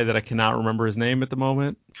team guy that I cannot remember his name at the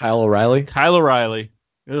moment. Kyle O'Reilly? Kyle O'Reilly.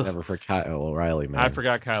 Ugh. Never forget Kyle O'Reilly, man. I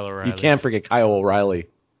forgot Kyle O'Reilly. You can't forget Kyle O'Reilly.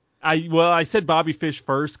 I said Bobby Fish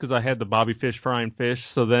first because I had the Bobby Fish frying fish.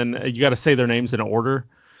 So then you got to say their names in order.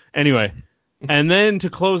 Anyway. And then to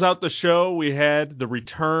close out the show, we had the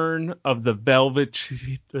return of the Velvet...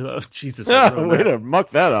 Jesus. Way to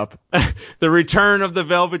muck that up. The return of the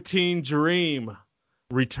Velveteen Dream.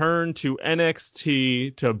 Return to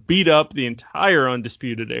NXT to beat up the entire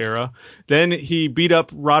Undisputed Era. Then he beat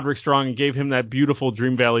up Roderick Strong and gave him that beautiful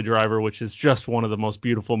Dream Valley Driver, which is just one of the most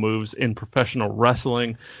beautiful moves in professional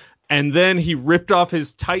wrestling. And then he ripped off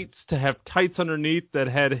his tights to have tights underneath that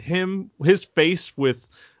had his face with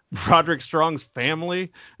Roderick Strong's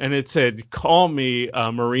family, and it said, "Call me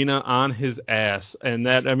Marina on his ass." And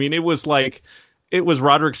that, I mean, it was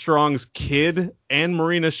Roderick Strong's kid and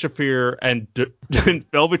Marina Shafir and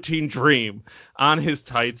Velveteen Dream on his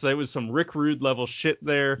tights. There was some Rick Rude level shit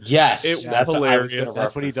there. Yes, it was that's hilarious.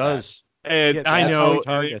 That's what he does. And Yeah, I that's how he know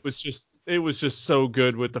targets. it was just so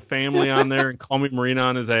good with the family on there and Call Me Marina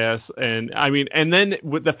on his ass. And I mean, and then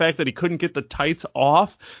with the fact that he couldn't get the tights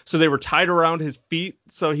off, so they were tied around his feet,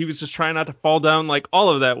 so he was just trying not to fall down. Like, all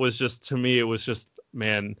of that was just, to me, it was just,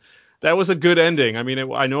 man, that was a good ending. I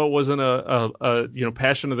mean, I know it wasn't a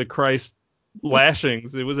Passion of the Christ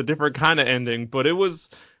lashings. It was a different kind of ending, but it was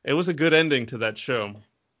a good ending to that show.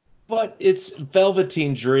 But it's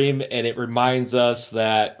Velveteen Dream, and it reminds us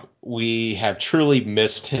that we have truly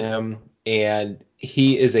missed him, and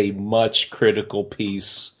he is a much critical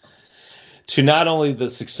piece to not only the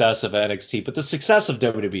success of NXT, but the success of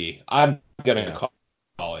WWE. I'm going to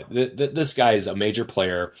call it. This guy is a major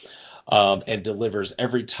player, and delivers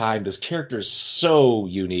every time. This character is so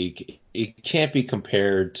unique. It can't be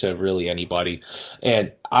compared to really anybody.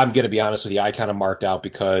 And I'm going to be honest with you, I kind of marked out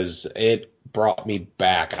because it brought me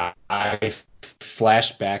back. I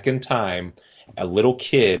flashed back in time, a little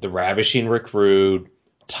kid, the ravishing Rick Rude,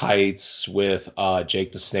 tights with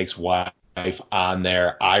Jake the Snake's wife on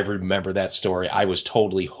there. I remember that story. I was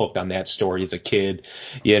totally hooked on that story as a kid,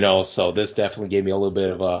 so this definitely gave me a little bit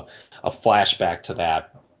of a flashback to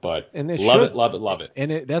that. But love it.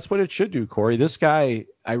 And that's what it should do, Corey. This guy,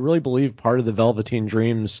 I really believe part of the Velveteen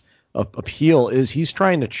Dreams appeal is he's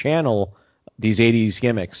trying to channel these 80s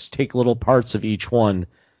gimmicks, take little parts of each one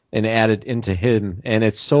and add it into him. And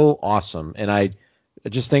it's so awesome. And I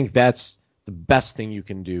just think that's the best thing you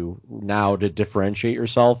can do now to differentiate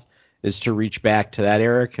yourself, is to reach back to that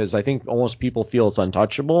era, because I think almost people feel it's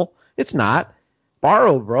untouchable. It's not.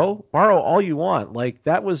 Borrow, bro. Borrow all you want. Like,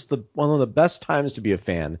 that was one of the best times to be a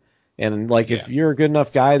fan. And, like, if you're a good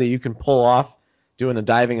enough guy that you can pull off doing a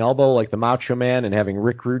diving elbow like the Macho Man and having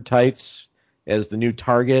Rick Rude tights as the new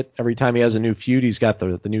target, every time he has a new feud, he's got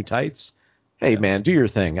the new tights. Hey, man, do your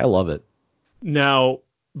thing. I love it. Now,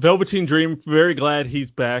 Velveteen Dream, very glad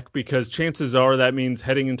he's back, because chances are that means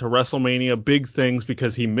heading into WrestleMania, big things,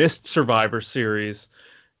 because he missed Survivor Series,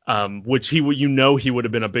 which he would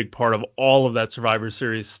have been a big part of all of that Survivor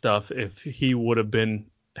Series stuff if he would have been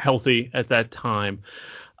healthy at that time.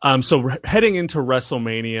 So heading into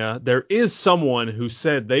WrestleMania, there is someone who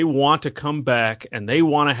said they want to come back and they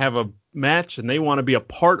want to have a match and they want to be a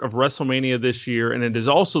part of WrestleMania this year. And it is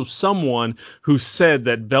also someone who said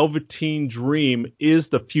that Velveteen Dream is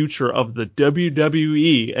the future of the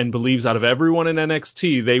WWE and believes out of everyone in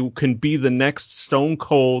NXT, they can be the next Stone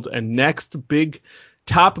Cold and next big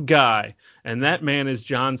top guy. And that man is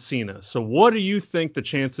John Cena. So what do you think the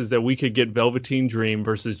chances that we could get Velveteen Dream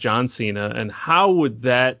versus John Cena, and how would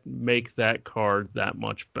that make that card that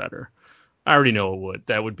much better? I already know it would.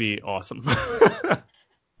 That would be awesome.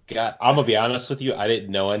 God, I'm going to be honest with you. I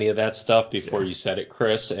didn't know any of that stuff before you said it,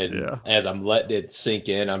 Chris. And as I'm letting it sink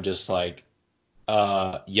in, I'm just like,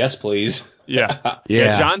 yes, please. Yeah.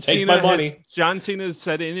 John Cena, my money. John Cena has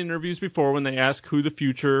said in interviews before, when they ask who's the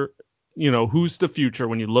future,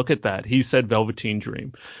 when you look at that, he said Velveteen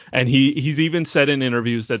Dream. And he's even said in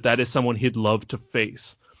interviews that is someone he'd love to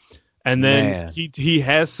face. And then he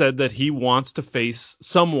has said that he wants to face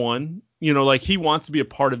someone, like he wants to be a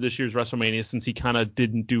part of this year's WrestleMania, since he kind of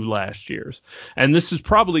didn't do last year's. And this is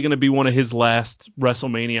probably going to be one of his last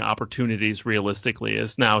WrestleMania opportunities, realistically,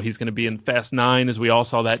 as now he's going to be in Fast 9, as we all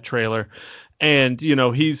saw that trailer. And,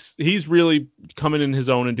 he's really coming in his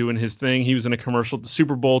own and doing his thing. He was in a commercial at the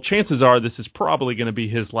Super Bowl. Chances are this is probably going to be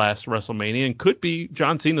his last WrestleMania and could be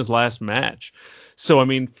John Cena's last match. So, I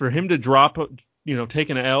mean, for him to drop, take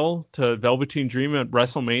an L to Velveteen Dream at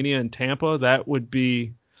WrestleMania in Tampa,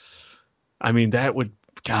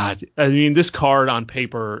 this card on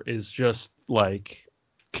paper is just like,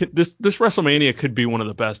 this WrestleMania could be one of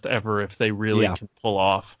the best ever if they really can pull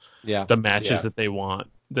off the matches that they want.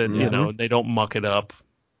 That they don't muck it up.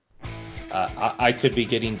 I could be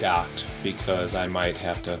getting docked because I might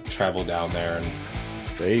have to travel down there and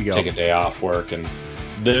take a day off work. And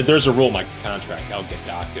there's a rule in my contract: I'll get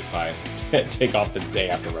docked if I take off the day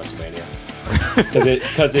after WrestleMania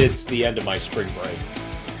because it's the end of my spring break.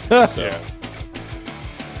 So.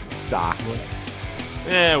 Docked.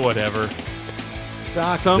 Whatever.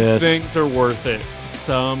 Things are worth it.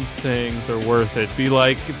 Some things are worth it. Be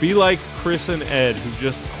like Chris and Ed, who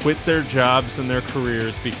just quit their jobs and their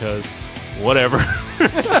careers because whatever.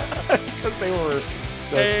 Because they were.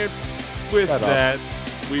 And with that,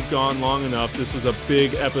 We've gone long enough. This was a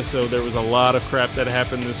big episode. There was a lot of crap that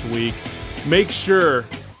happened this week. Make sure,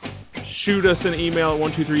 shoot us an email at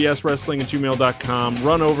 123yeswrestling@gmail.com.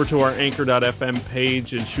 Run over to our anchor.fm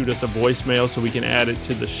page and shoot us a voicemail so we can add it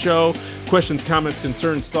to the show. Questions, comments,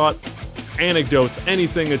 concerns, thoughts, anecdotes,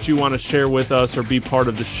 anything that you want to share with us or be part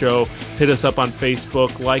of the show, hit us up on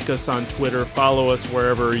Facebook, like us on Twitter, follow us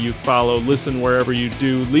wherever you follow, listen wherever you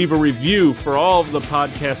do, leave a review for all of the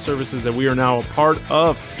podcast services that we are now a part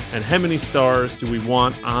of, and how many stars do we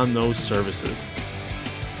want on those services?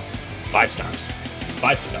 5 stars.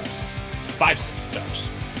 5 stars. 5 stars.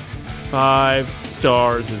 5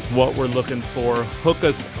 stars is what we're looking for. Hook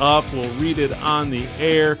us up. We'll read it on the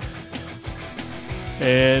air.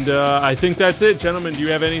 And I think that's it. Gentlemen, do you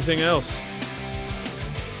have anything else?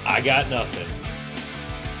 I got nothing.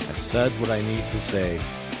 I've said what I need to say.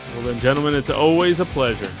 Well then, gentlemen, it's always a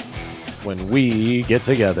pleasure. When we get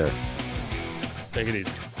together. Take it easy.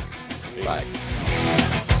 Bye.